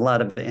just have a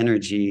lot of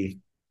energy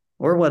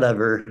or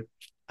whatever.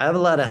 I have a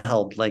lot of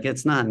help. Like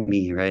it's not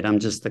me, right? I'm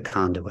just the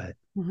conduit.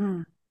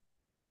 Mhm.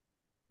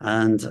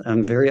 And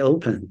I'm very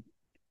open.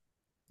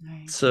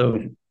 Right.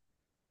 So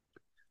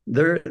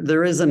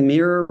there is a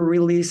mirror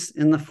release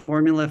in the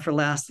formula for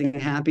lasting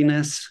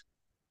happiness.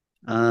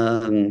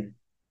 Um,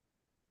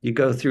 you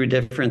go through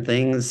different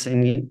things,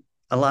 and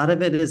a lot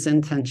of it is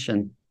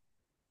intention.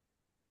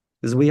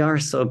 because we are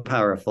so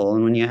powerful.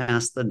 And when you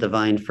ask the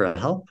divine for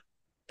help,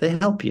 they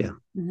help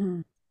you. Mhm.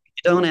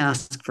 You don't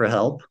ask for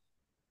help,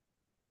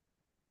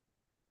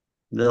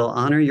 they'll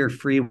honor your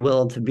free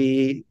will to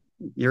be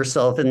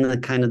yourself in the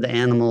kind of the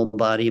animal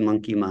body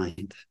monkey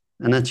mind,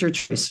 and that's your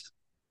choice.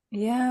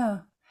 Yeah.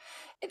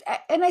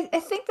 And I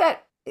think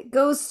that it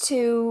goes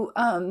to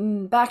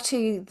back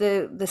to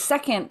the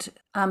second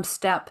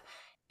step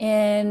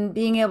in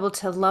being able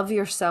to love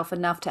yourself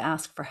enough to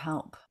ask for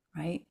help,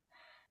 right?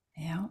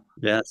 Yeah.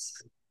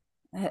 Yes.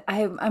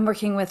 I'm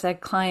working with a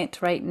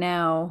client right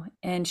now,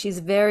 and she's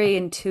very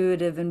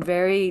intuitive and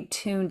very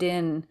tuned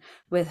in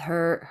with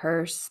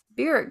her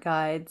spirit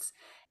guides,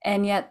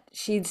 and yet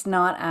she's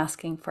not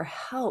asking for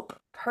help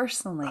Oh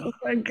personally.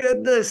 my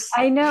goodness.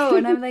 I know,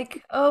 and I'm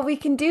like, oh, we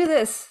can do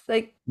this.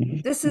 Like,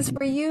 this is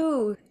for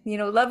you.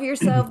 Love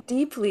yourself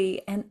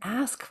deeply and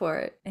ask for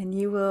it, and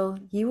you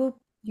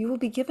will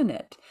be given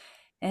it.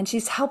 And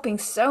she's helping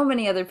so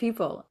many other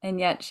people, and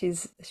yet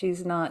she's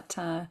not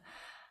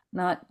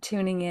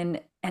tuning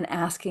in and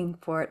asking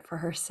for it for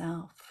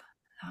herself.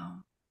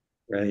 Oh,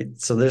 Right.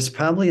 So there's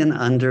probably an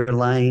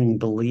underlying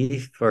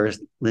belief or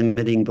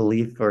limiting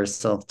belief or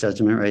self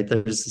judgment, right?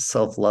 There's a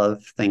self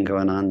love thing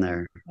going on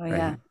there, oh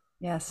yeah. right?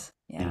 Yes.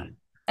 Yeah. Yeah.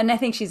 And I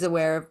think she's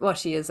aware of, well,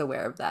 she is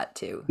aware of that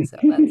too. So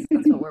that's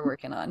what we're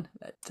working on.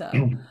 But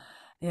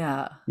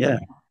yeah. Yeah.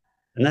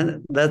 And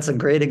then that's a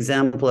great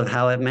example of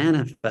how it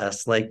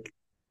manifests. Like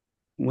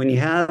when you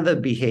have a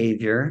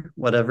behavior,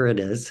 whatever it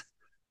is,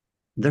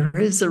 there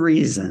is a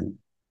reason,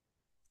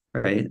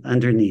 right?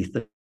 Underneath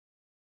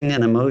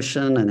an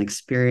emotion, an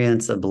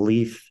experience, a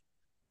belief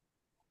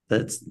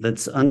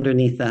that's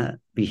underneath that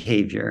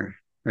behavior,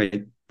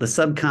 right? The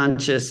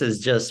subconscious is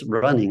just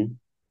running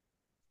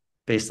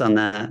based on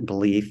that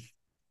belief,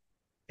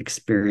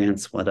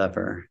 experience,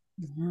 whatever.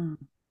 Mhm.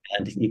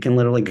 And you can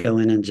literally go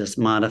in and just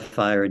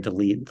modify or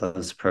delete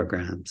those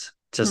programs.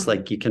 Just Hmm.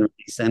 like you can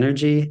release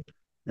energy,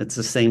 it's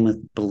the same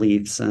with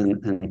beliefs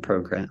and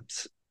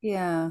programs.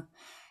 Yeah.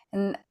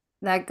 And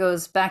that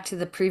goes back to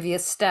the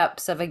previous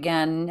steps of,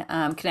 again,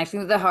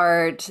 connecting with the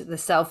heart, the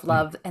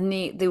self-love, and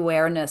the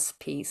awareness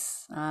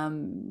piece.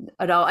 I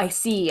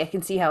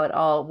can see how it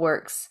all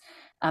works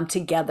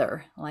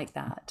together like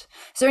that.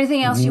 Is there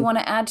anything else you Mhm. want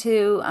to add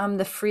to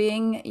the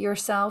freeing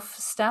yourself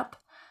step?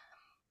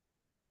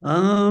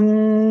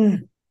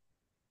 Um,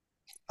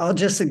 I'll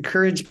just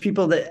encourage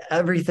people that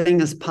everything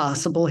is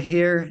possible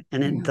here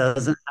and it Yeah.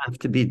 doesn't have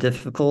to be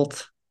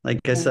difficult. Like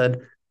I Yeah.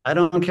 said, I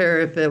don't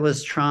care if it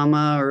was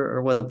trauma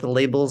or what the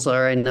labels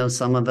are. I know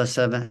some of us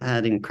have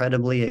had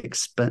incredibly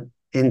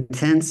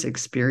intense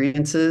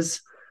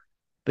experiences,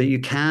 but you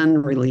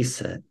can release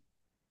it.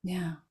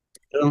 Yeah.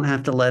 You don't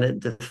have to let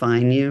it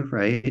define you,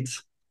 right?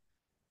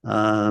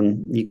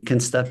 You can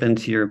step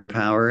into your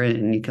power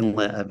and you can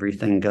let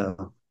everything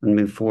go and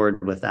move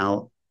forward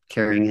without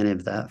carrying any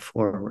of that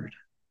forward.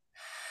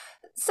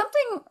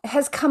 Something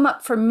has come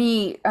up for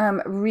me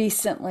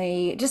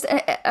recently, just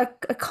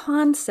a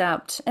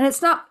concept, and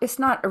it's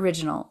not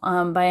original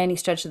by any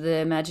stretch of the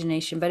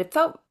imagination, but it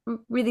felt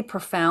really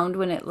profound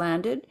when it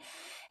landed,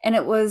 and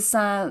it was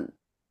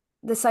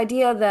this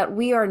idea that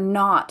we are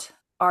not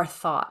our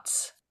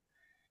thoughts,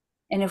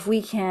 and if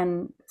we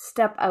can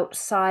step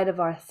outside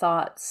of our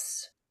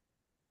thoughts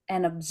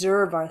and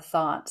observe our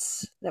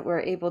thoughts, that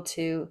we're able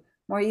to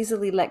more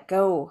easily let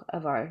go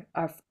of our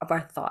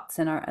thoughts,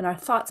 and our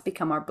thoughts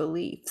become our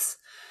beliefs.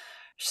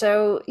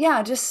 So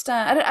yeah, just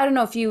I don't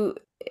know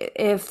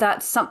if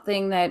that's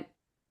something that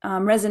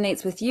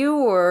resonates with you,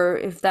 or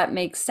if that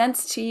makes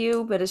sense to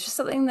you, but it's just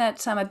something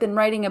that I've been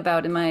writing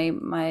about in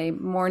my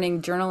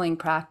morning journaling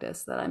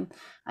practice, that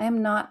I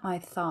am not my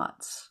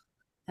thoughts.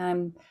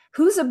 I'm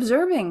Who's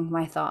observing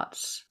my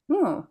thoughts?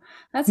 Hmm,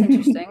 that's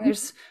interesting.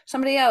 There's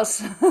somebody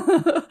else.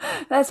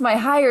 That's my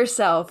higher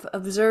self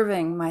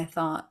observing my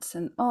thoughts.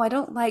 And oh, I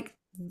don't like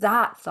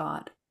that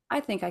thought.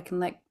 I think I can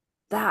let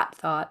that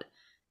thought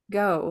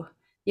go.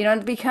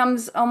 It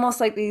becomes almost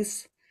like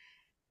these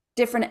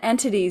different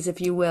entities, if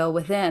you will,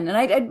 within.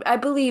 And I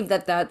believe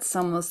that that's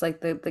almost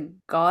like the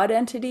God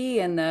entity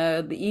and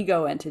the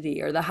ego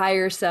entity, or the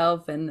higher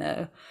self and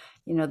the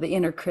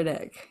inner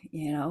critic.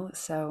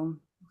 So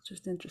it's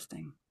just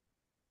interesting.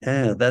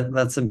 Yeah,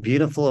 that's a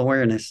beautiful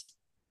awareness.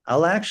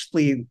 I'll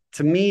actually,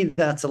 to me,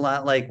 that's a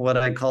lot like what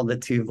I call the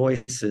two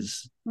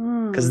voices.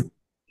 Because Mm,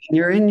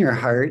 you're in your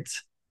heart,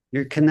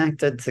 you're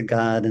connected to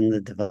God and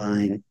the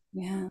divine,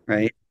 yeah,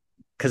 right?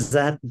 Because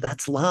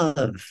that's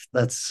love,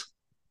 that's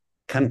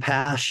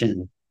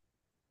compassion,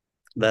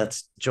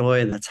 that's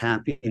joy, that's yeah.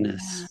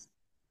 happiness.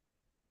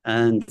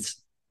 And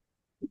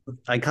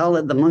I call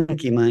it the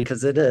monkey mind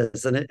because it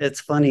is. And it's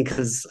funny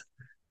because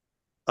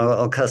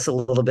I'll cuss a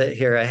little bit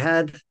here. I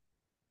had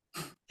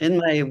in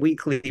my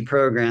weekly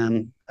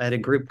program, I had a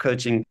group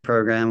coaching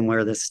program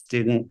where the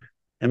student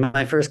in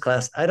my first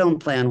class, I don't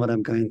plan what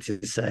I'm going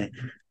to say,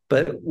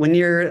 but when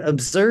you're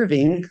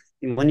observing,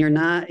 when you're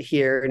not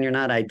here and you're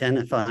not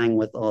identifying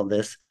with all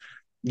this,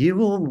 you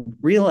will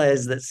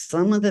realize that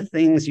some of the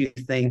things you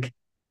think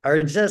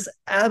are just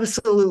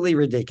absolutely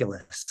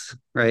ridiculous,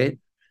 right?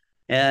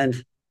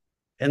 And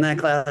in that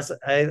class,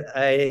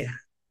 I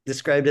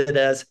described it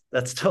as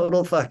that's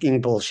total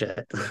fucking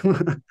bullshit.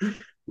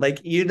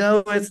 Like,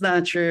 it's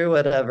not true,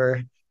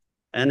 whatever.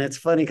 And it's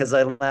funny because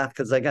I laughed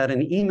because I got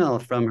an email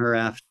from her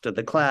after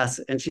the class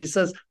and she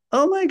says,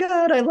 "Oh my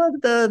God, I love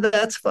the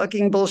that's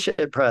fucking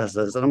bullshit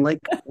process." And I'm like,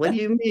 "What do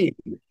you mean?"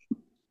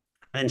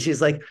 And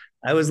she's like,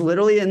 "I was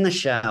literally in the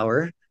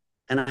shower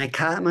and I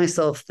caught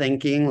myself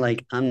thinking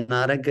like I'm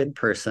not a good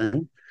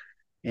person."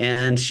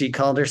 And she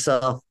called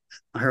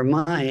her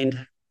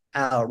mind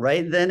out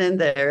right then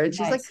and there. And she's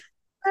like, Nice.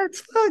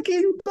 "That's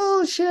fucking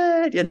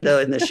bullshit," in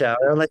the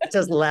shower, like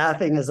just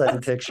laughing as I'm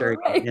That's picturing.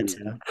 great.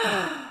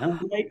 I'm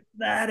like,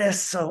 that is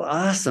so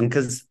awesome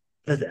because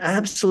the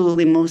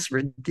absolutely most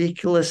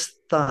ridiculous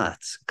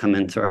thoughts come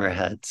into our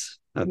heads.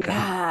 Okay.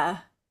 Yeah.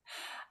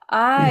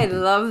 I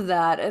love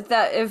that.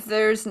 If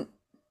there's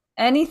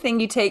anything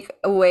you take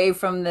away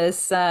from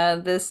this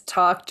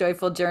talk,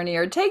 joyful journey,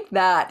 or take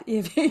that,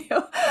 if you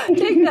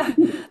take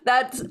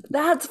that,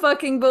 that's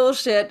fucking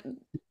bullshit.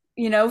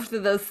 For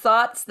the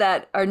thoughts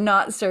that are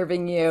not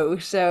serving you.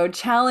 So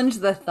challenge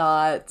the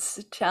thoughts.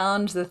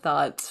 Challenge the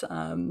thoughts.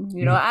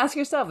 Ask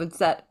yourself, is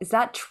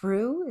that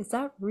true? Is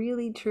that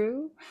really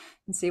true?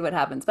 And see what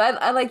happens.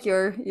 But I like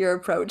your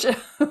approach.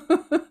 That's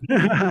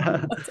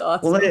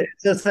Well, awesome. it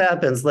just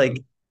happens.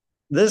 Like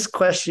this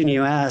question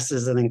you asked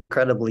is an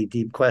incredibly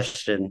deep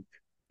question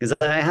because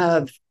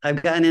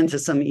I've gotten into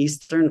some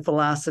Eastern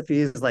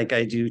philosophies, like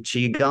I do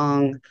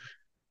Qigong,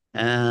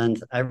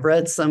 and I've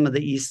read some of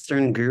the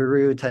Eastern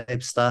guru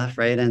type stuff,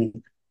 right?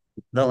 And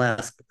they'll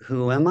ask,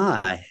 "Who am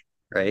I?"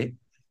 Right?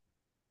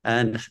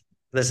 And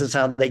this is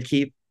how they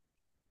keep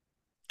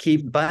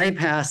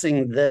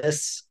bypassing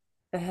this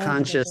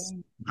conscious,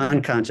 Everything. Yeah.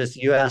 unconscious.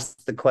 You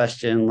asked the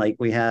question like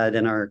we had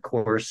in our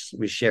course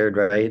we shared,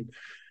 right?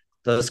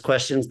 Those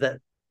questions that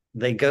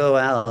they go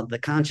out, the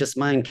conscious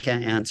mind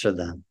can't answer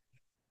them.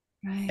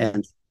 Right.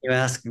 And you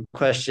ask a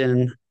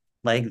question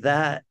like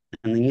that,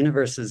 and the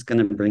universe is going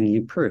to bring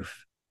you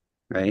proof,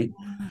 right?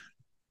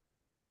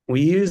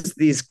 We use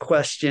these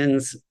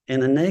questions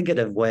in a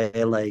negative way.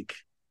 Like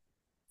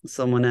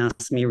someone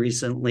asked me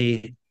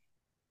recently,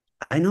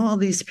 I know all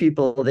these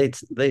people,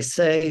 they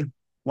say,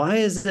 why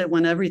is it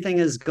when everything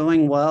is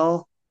going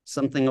well,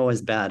 something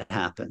always bad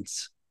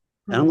happens?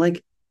 And I'm Hmm.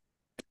 like,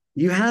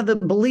 you have a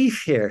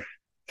belief here.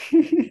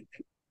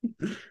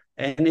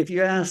 And if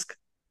you ask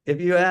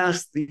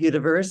the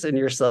universe and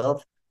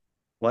yourself,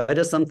 why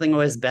does something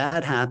always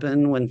bad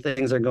happen when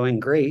things are going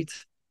great?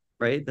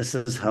 Right? This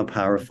is how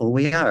powerful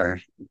we are.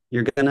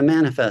 You're going to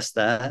manifest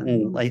that,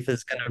 and life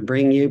is going to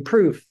bring you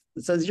proof.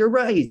 It says you're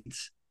right.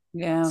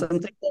 Yeah.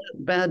 Something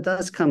bad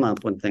does come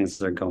up when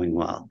things are going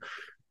well.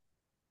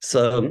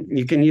 So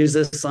you can use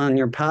this on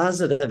your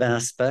positive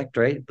aspect,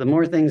 right? The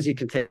more things you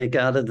can take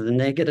out of the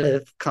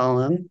negative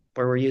column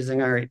where we're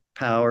using our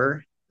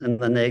power and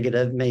the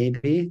negative,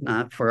 maybe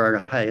not for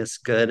our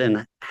highest good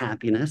and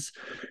happiness,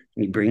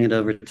 you bring it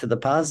over to the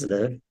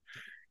positive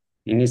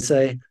and you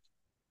say,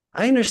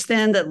 I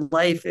understand that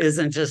life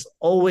isn't just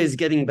always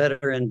getting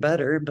better and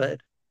better, but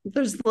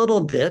there's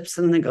little dips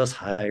and then it goes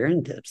higher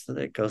and dips and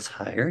it goes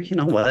higher.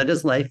 Why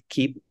does life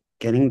keep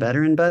getting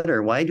better and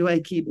better? Why do I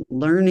keep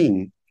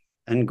learning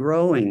and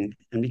growing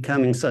and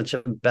becoming such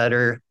a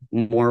better,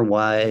 more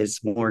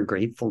wise, more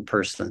grateful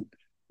person?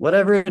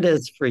 Whatever it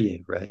is for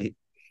you, right?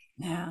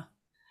 Yeah.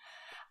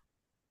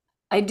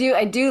 I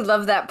do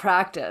love that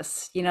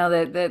practice.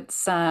 It's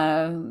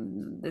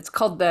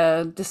called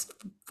just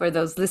for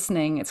those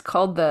listening, it's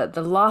called the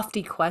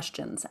lofty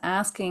questions.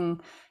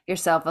 Asking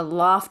yourself a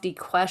lofty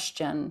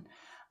question,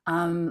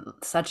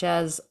 such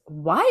as,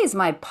 why is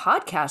my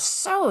podcast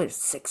so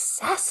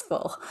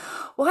successful?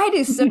 Why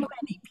do so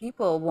many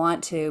people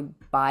want to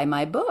buy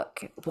my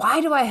book?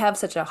 Why do I have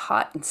such a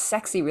hot and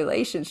sexy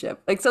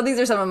relationship? Like, so these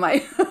are some of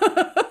my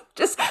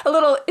just a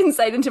little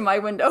insight into my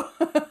window.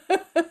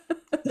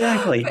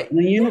 Exactly. But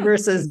The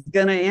universe is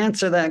going to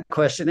answer that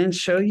question and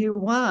show you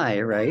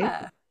why, right?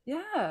 yeah,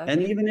 yeah,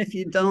 And even if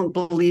you don't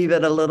believe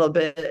it a little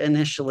bit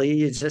initially,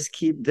 you just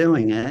keep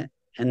doing it.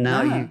 And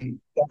now yeah, you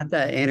got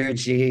that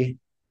energy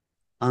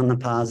on the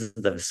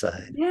positive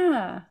side.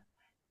 yeah.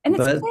 And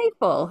it's But,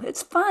 playful,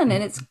 it's fun,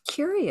 and it's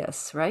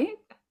curious, right?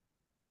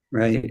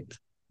 right.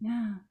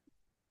 Yeah.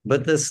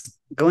 But this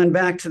going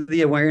back to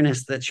the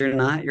awareness that you're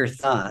not your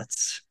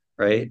thoughts,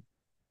 right?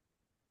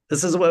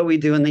 This is what we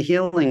do in the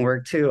healing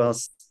work too.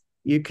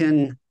 You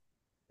can,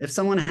 if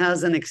someone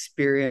has an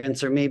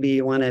experience or maybe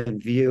you want to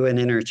view an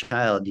inner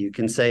child, you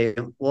can say,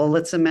 well,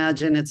 let's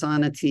imagine it's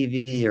on a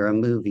TV or a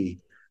movie,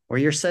 or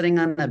you're sitting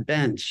on a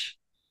bench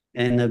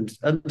and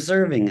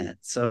observing it.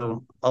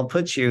 So I'll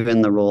put you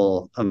in the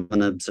role of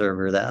an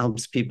observer. That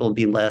helps people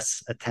be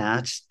less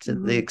attached to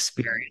the Mhm.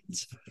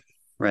 experience,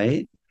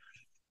 right?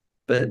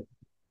 But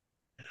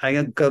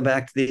I go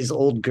back to these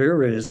old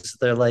gurus.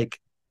 They're like,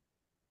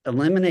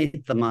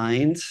 eliminate the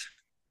mind.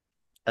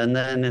 And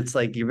then it's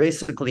like you're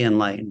basically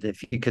enlightened.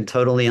 If you could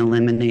totally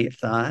eliminate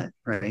thought,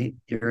 right?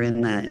 You're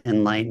in that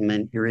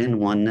enlightenment, you're in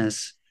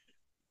oneness.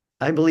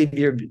 I believe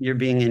you're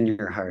being in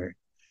your heart.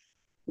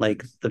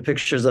 like the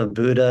pictures of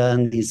Buddha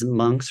and these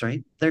monks,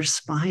 right? They're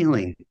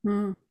smiling.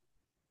 Mm.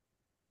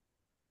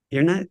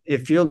 You're not,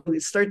 if you'll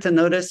start to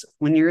notice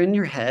when you're in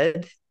your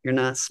head, you're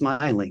not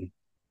smiling.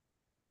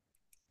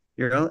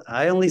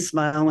 I only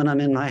smile when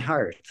I'm in my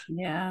heart.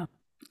 Yeah,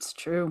 it's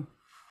true.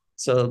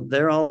 So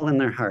they're all in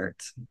their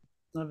heart.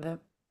 Love it.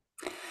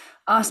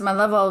 Awesome. I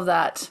love all of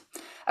that.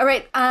 All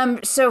right.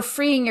 So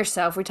freeing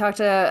yourself. We talked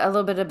a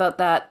little bit about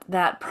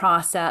that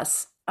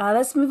process.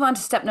 Let's move on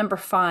to step number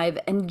 5,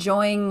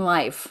 enjoying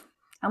life.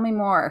 Tell me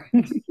more.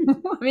 I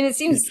mean, it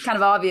seems kind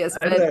of obvious,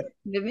 I but know.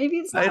 maybe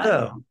it's I not.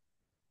 know.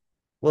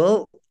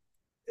 Well,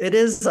 it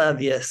is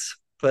obvious.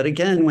 But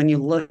again, when you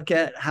look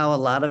at how a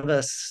lot of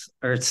us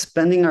are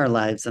spending our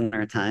lives and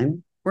our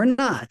time, we're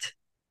not.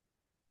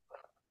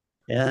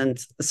 And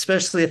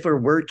especially if we're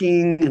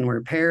working and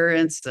we're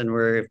parents and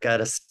we've got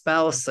a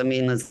spouse, I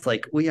mean, it's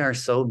like we are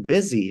so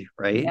busy,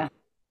 right? Yeah.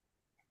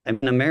 I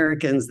mean,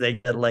 Americans,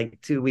 they get like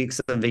 2 weeks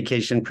of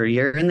vacation per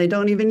year and they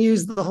don't even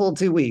use the whole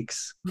 2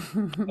 weeks.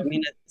 I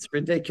mean, it's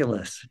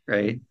ridiculous,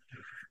 right?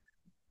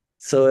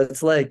 So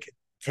it's like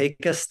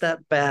take a step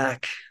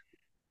back.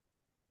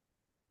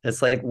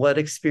 It's like, what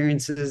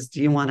experiences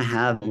do you want to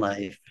have in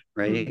life,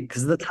 right?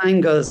 Because the time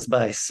goes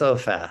by so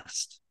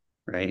fast,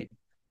 right?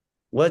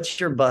 What's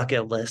your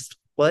bucket list?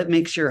 What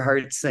makes your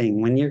heart sing?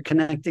 When you're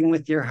connecting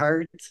with your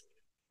heart,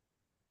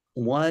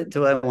 what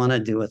do I want to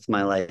do with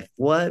my life?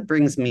 What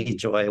brings me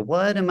joy?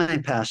 What am I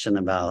passionate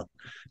about?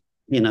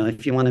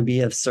 If you want to be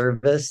of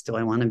service, do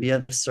I want to be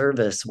of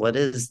service? What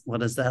does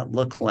that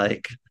look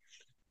like?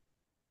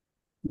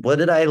 What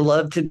did I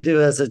love to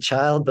do as a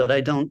child, but I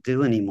don't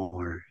do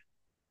anymore?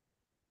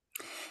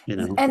 You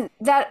know, And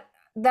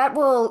that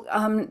will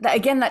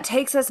again, that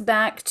takes us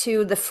back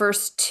to the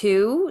first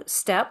 2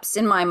 steps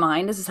in my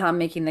mind. This is how I'm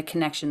making the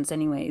connections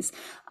anyways,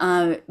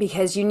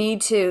 because you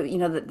need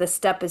to, the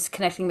step is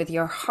connecting with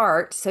your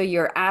heart. So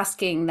you're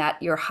asking that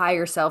your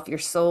higher self, your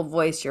soul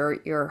voice,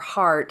 your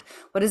heart,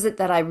 what is it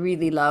that I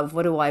really love?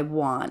 What do I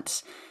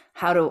want?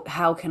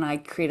 How can I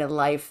create a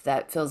life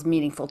that feels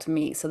meaningful to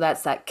me? So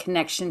that's that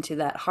connection to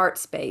that heart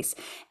space.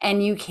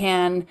 And you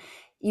can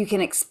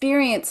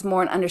experience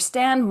more and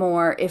understand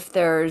more if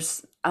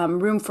there's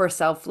room for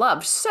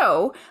self-love.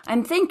 So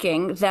I'm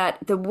thinking that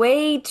the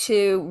way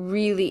to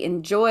really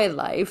enjoy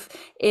life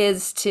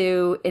is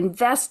to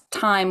invest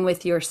time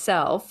with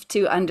yourself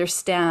to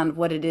understand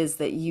what it is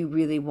that you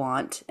really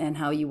want and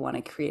how you want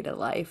to create a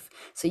life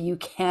so you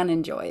can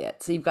enjoy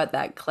it. So you've got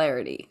that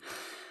clarity,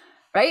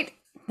 right?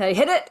 Did I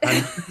hit it?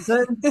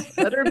 100%,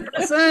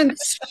 100%.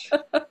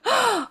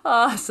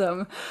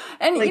 Awesome.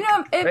 And Like,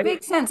 it right?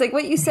 makes sense. Like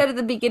what you said at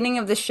the beginning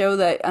of the show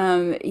that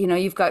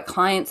you've got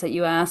clients that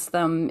you ask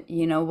them,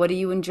 what do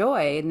you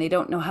enjoy? And they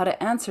don't know how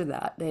to answer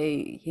that.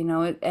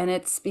 And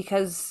it's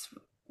because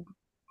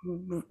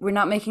we're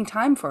not making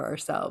time for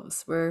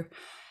ourselves. We're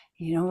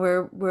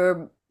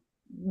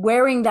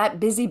wearing that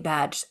busy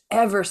badge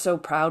ever so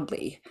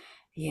proudly,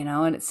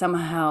 and it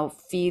somehow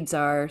feeds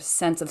our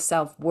sense of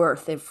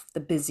self-worth if the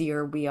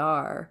busier we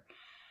are.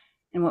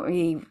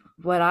 And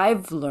what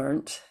I've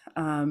learned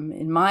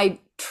in my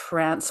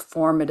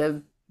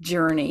transformative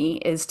journey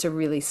is to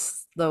really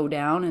slow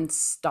down and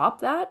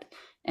stop that,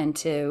 and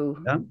to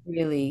Yeah,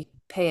 really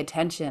pay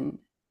attention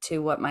to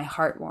what my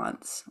heart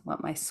wants,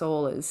 what my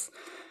soul is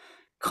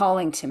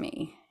calling to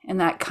me. And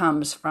that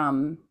comes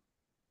from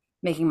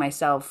making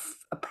myself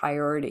a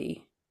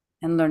priority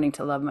and learning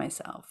to love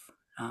myself.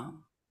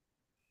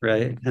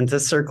 right. And to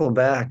circle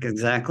back,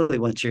 exactly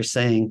what you're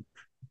saying,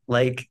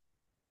 like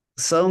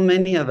so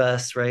many of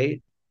us,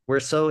 right? We're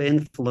so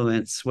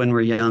influenced when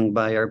we're young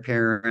by our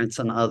parents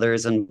and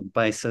others and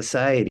by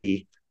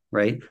society,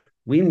 right?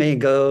 We may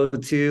go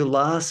to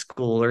law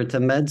school or to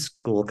med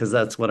school because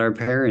that's what our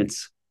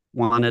parents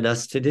wanted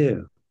us to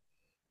do.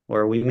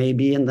 Or we may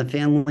be in the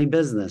family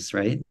business,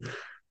 right?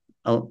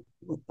 A,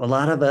 a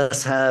lot of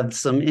us have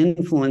some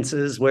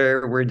influences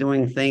where we're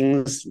doing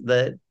things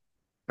that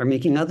are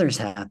making others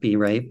happy,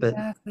 right? But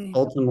Exactly.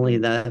 ultimately,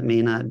 that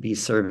may not be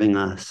serving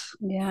us.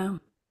 Yeah.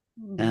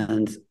 Yeah.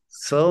 And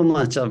so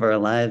much of our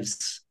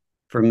lives,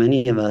 for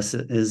many of us,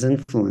 is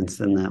influenced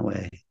in that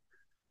way.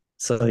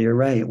 So you're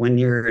right. When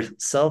you're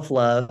self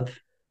love,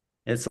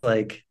 it's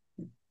like,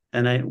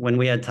 when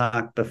we had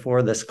talked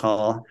before this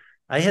call,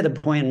 I hit a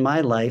point in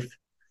my life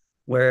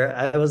where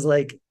I was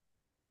like,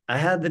 I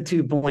had the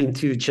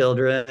 2.2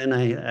 children.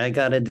 I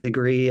got a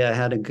degree. I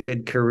had a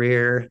good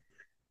career.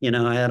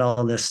 I had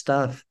all this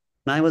stuff.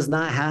 And I was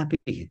not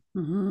happy.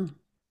 Hmm.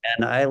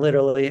 And I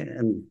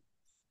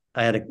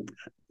had a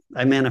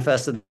I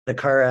manifested the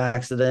car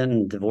accident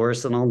and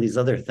divorce and all these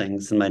other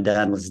things. And my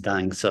dad was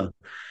dying. So,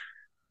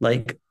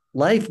 like,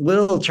 life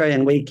will try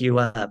and wake you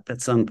up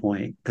at some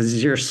point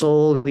because your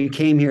soul, you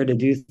came here to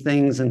do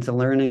things and to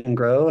learn and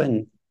grow.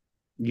 And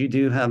you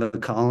do have a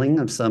calling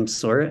of some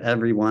sort,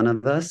 every one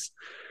of us.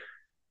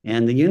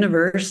 And the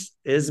universe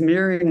is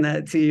mirroring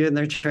that to you and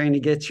they're trying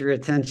to get your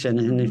attention.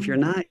 And if you're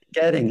not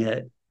getting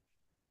it,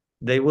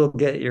 they will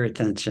get your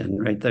attention,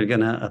 right? They're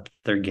going to up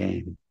their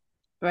game.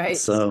 Right.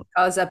 So,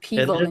 Cause it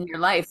upheaval is in your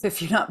life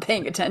if you're not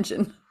paying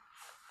attention.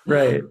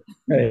 Right,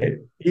 right.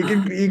 You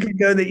could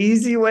go the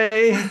easy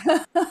way.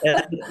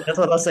 And that's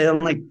what I'll say. I'm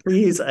like,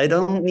 please, I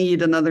don't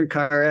need another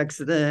car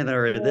accident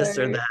or this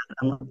or Right.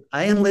 that.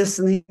 I am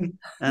listening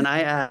and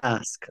I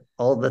ask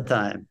all the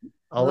time.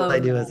 All I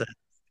Love do is that. ask.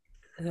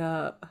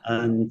 Yeah.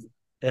 And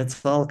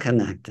it's all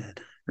connected,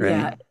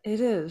 Yeah, right?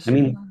 it I is.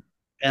 mean,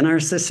 in our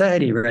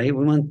society, right?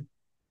 We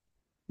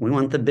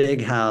want the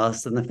big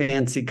house and the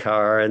fancy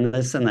car and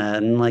this and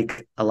that. And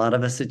like a lot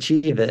of us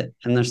achieve it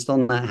and they're still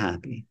not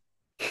happy.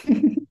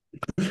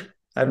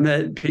 I've So,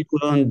 met people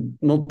who own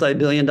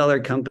multi-billion dollar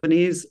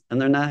companies and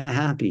they're not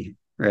happy,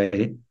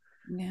 right?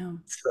 yeah.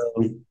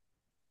 So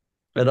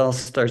it all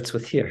starts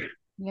with here.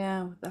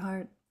 Yeah, with the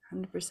heart.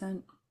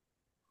 100%.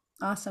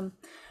 Awesome.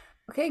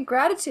 Okay,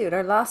 gratitude,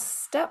 our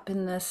last step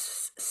in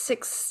this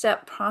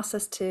 6-step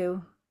process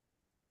to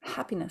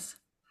happiness.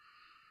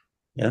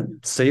 Yeah.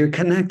 So you're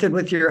connected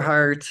with your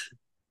heart,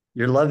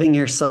 you're loving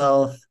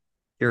yourself,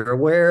 you're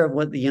aware of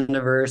what the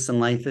universe and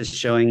life is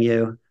showing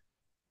you,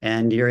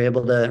 and you're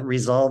able to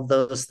resolve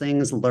those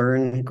things,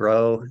 learn,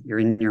 grow. You're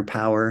in your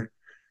power.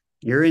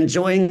 You're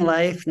enjoying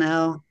life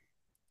now.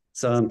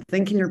 So I'm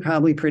thinking you're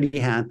probably pretty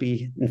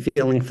happy and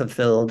feeling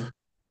fulfilled.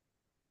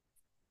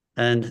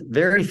 And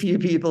very few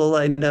people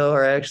I know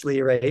are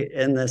actually right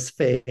in this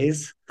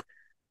phase.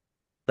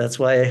 That's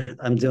why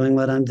I'm doing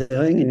what I'm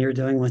doing and you're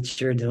doing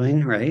what you're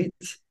doing, right?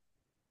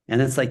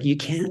 And it's like you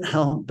can't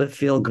help but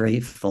feel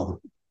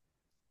grateful.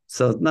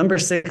 So number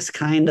 6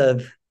 kind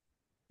of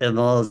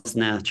evolves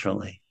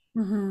naturally.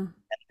 Hmm.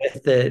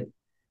 With it,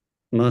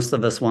 most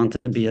of us want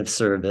to be of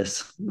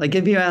service. Like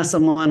if you ask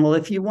someone, well,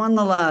 if you won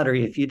the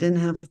lottery, if you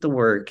didn't have to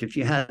work, if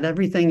you had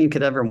everything you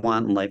could ever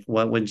want in life,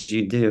 what would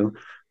you do?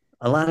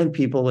 A lot of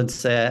people would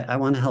say, I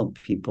want to help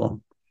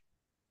people.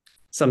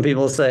 Some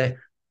people say,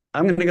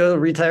 I'm going to go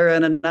retire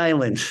on an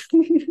island,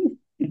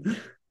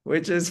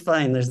 which is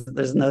fine.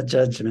 There's no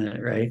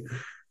judgment, right?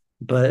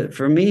 But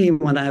for me,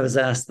 when I was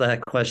asked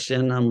that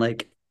question, I'm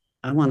like,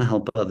 I want to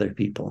help other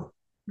people,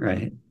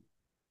 right?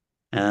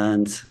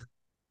 And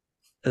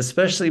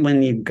especially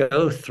when you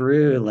go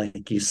through,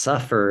 like you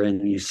suffer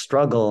and you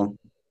struggle.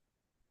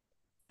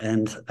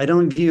 And I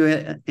don't view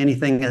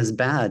anything as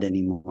bad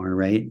anymore,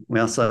 right? We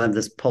also have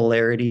this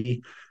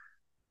polarity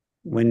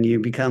when you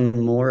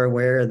become more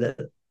aware that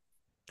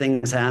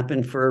things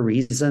happen for a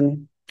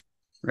reason,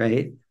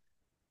 right?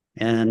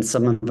 And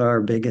some of our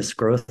biggest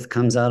growth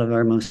comes out of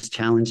our most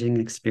challenging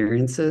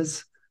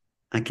experiences.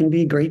 I can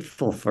be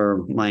grateful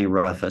for my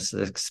roughest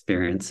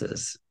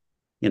experiences.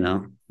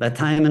 That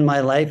time in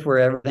my life where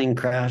everything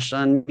crashed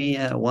on me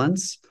at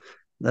once,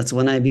 that's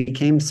when I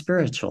became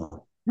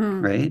spiritual,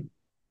 Hmm. right?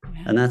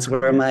 Yeah. And that's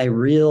where my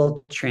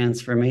real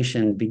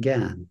transformation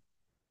began.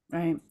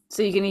 Right.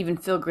 So you can even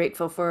feel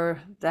grateful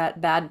for that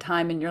bad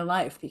time in your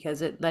life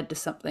because it led to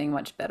something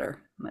much better,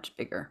 much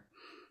bigger.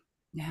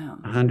 Yeah.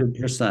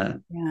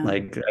 100%. Yeah.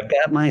 Like I've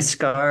got my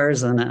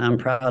scars and I'm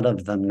proud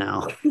of them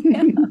now.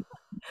 Yeah.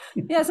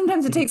 Yeah.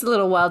 Sometimes it takes a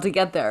little while to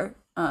get there.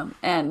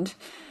 And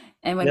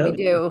when we Yep.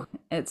 do,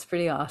 it's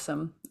pretty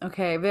awesome.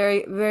 Okay,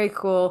 very, very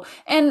cool.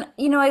 And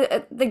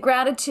the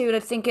gratitude, I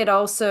think it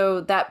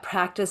also that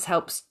practice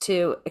helps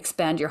to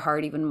expand your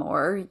heart even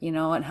more,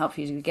 and help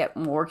you to get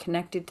more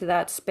connected to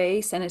that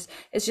space. And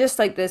it's just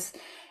like this,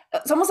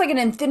 it's almost like an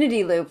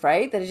infinity loop,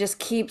 right? That it just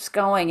keeps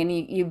going and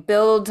you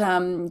build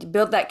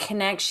that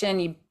connection,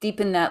 you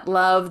deepen that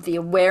love, the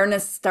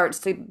awareness starts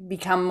to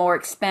become more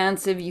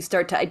expansive, you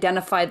start to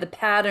identify the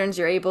patterns,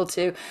 you're able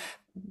to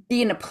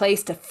be in a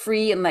place to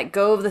free and let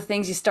go of the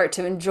things, you start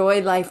to enjoy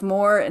life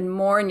more and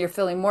more, and you're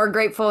feeling more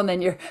grateful, and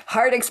then your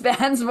heart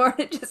expands more, and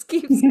it just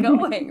keeps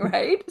going,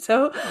 right?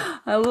 So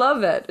I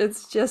love it.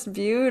 It's just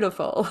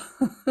beautiful.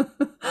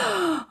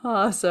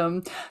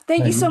 Awesome.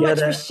 Thank you You so get much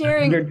for it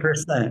sharing.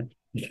 100%.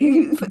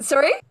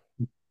 Sorry?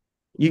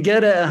 You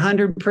get it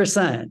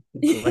 100%.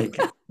 Like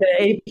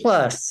A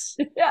plus,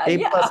 Yeah, A plus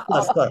yeah.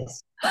 plus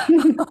plus.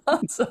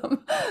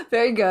 Awesome.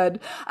 Very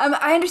good.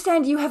 I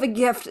understand you have a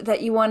gift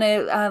that you want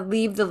to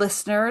leave the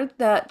listener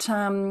that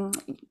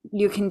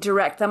you can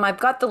direct them. I've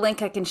got the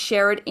link. I can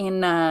share it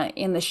in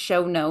the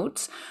show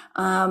notes.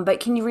 But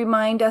can you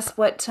remind us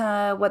what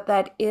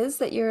that is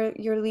that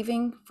you're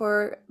leaving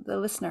for the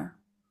listener?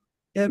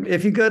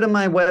 If you go to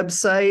my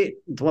website,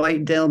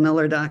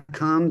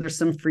 dwightdalemiller.com, there's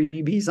some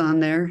freebies on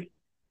there.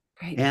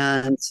 Great.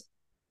 And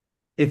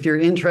if you're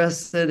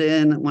interested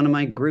in one of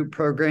my group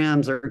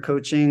programs or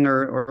coaching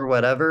or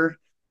whatever,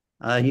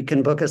 you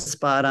can book a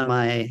spot on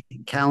my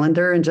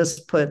calendar and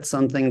just put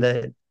something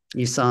that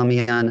you saw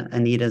me on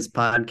Anita's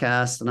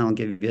podcast, and I'll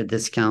give you a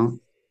discount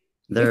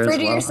there Refer as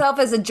to well. yourself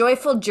as a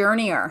joyful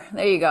journeyer.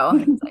 There you go.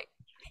 It's like,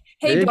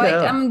 hey There you Dwight,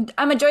 go.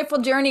 I'm a joyful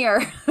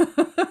journeyer.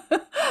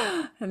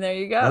 And there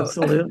you go.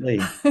 Absolutely.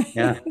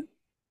 Yeah.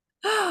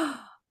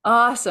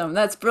 Awesome.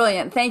 That's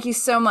brilliant. Thank you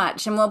so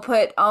much. And we'll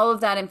put all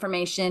of that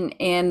information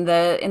in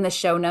the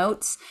show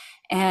notes.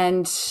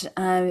 And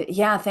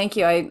yeah, thank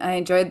you. I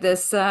enjoyed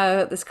this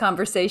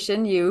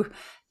conversation.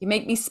 You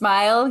make me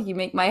smile. You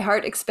make my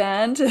heart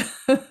expand.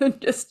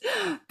 Just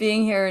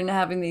being here and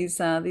having these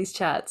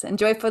chats. And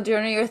Joyful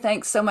Journeyer,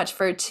 thanks so much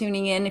for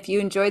tuning in. If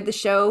you enjoyed the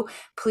show,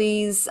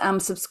 please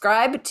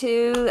subscribe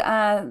to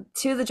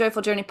the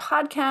Joyful Journey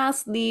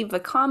podcast. Leave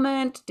a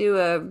comment, do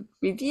a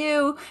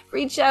review,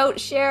 reach out,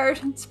 share,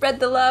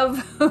 spread the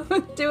love,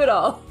 do it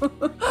all.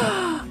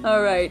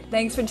 All right,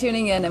 thanks for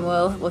tuning in, and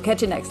we'll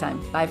catch you next time.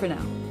 Bye for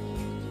now.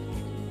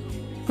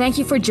 Thank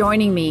you for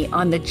joining me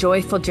on the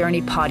Joyful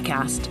Journey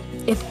podcast.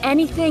 If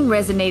anything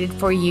resonated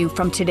for you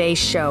from today's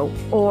show,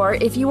 or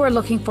if you are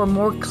looking for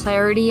more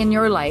clarity in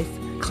your life,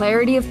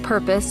 clarity of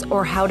purpose,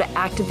 or how to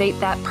activate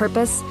that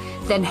purpose,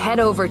 then head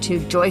over to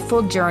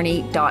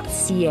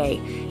joyfuljourney.ca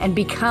and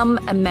become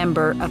a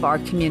member of our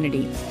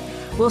community.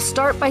 We'll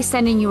start by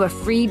sending you a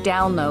free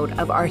download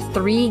of our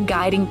 3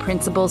 guiding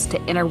principles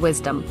to inner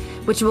wisdom,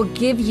 which will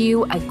give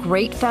you a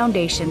great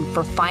foundation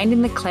for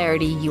finding the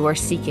clarity you are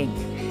seeking.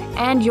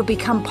 And you'll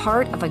become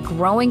part of a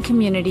growing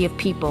community of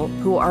people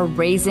who are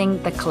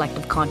raising the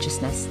collective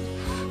consciousness.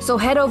 So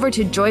head over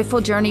to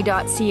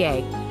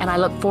joyfuljourney.ca, and I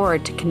look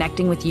forward to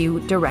connecting with you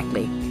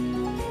directly.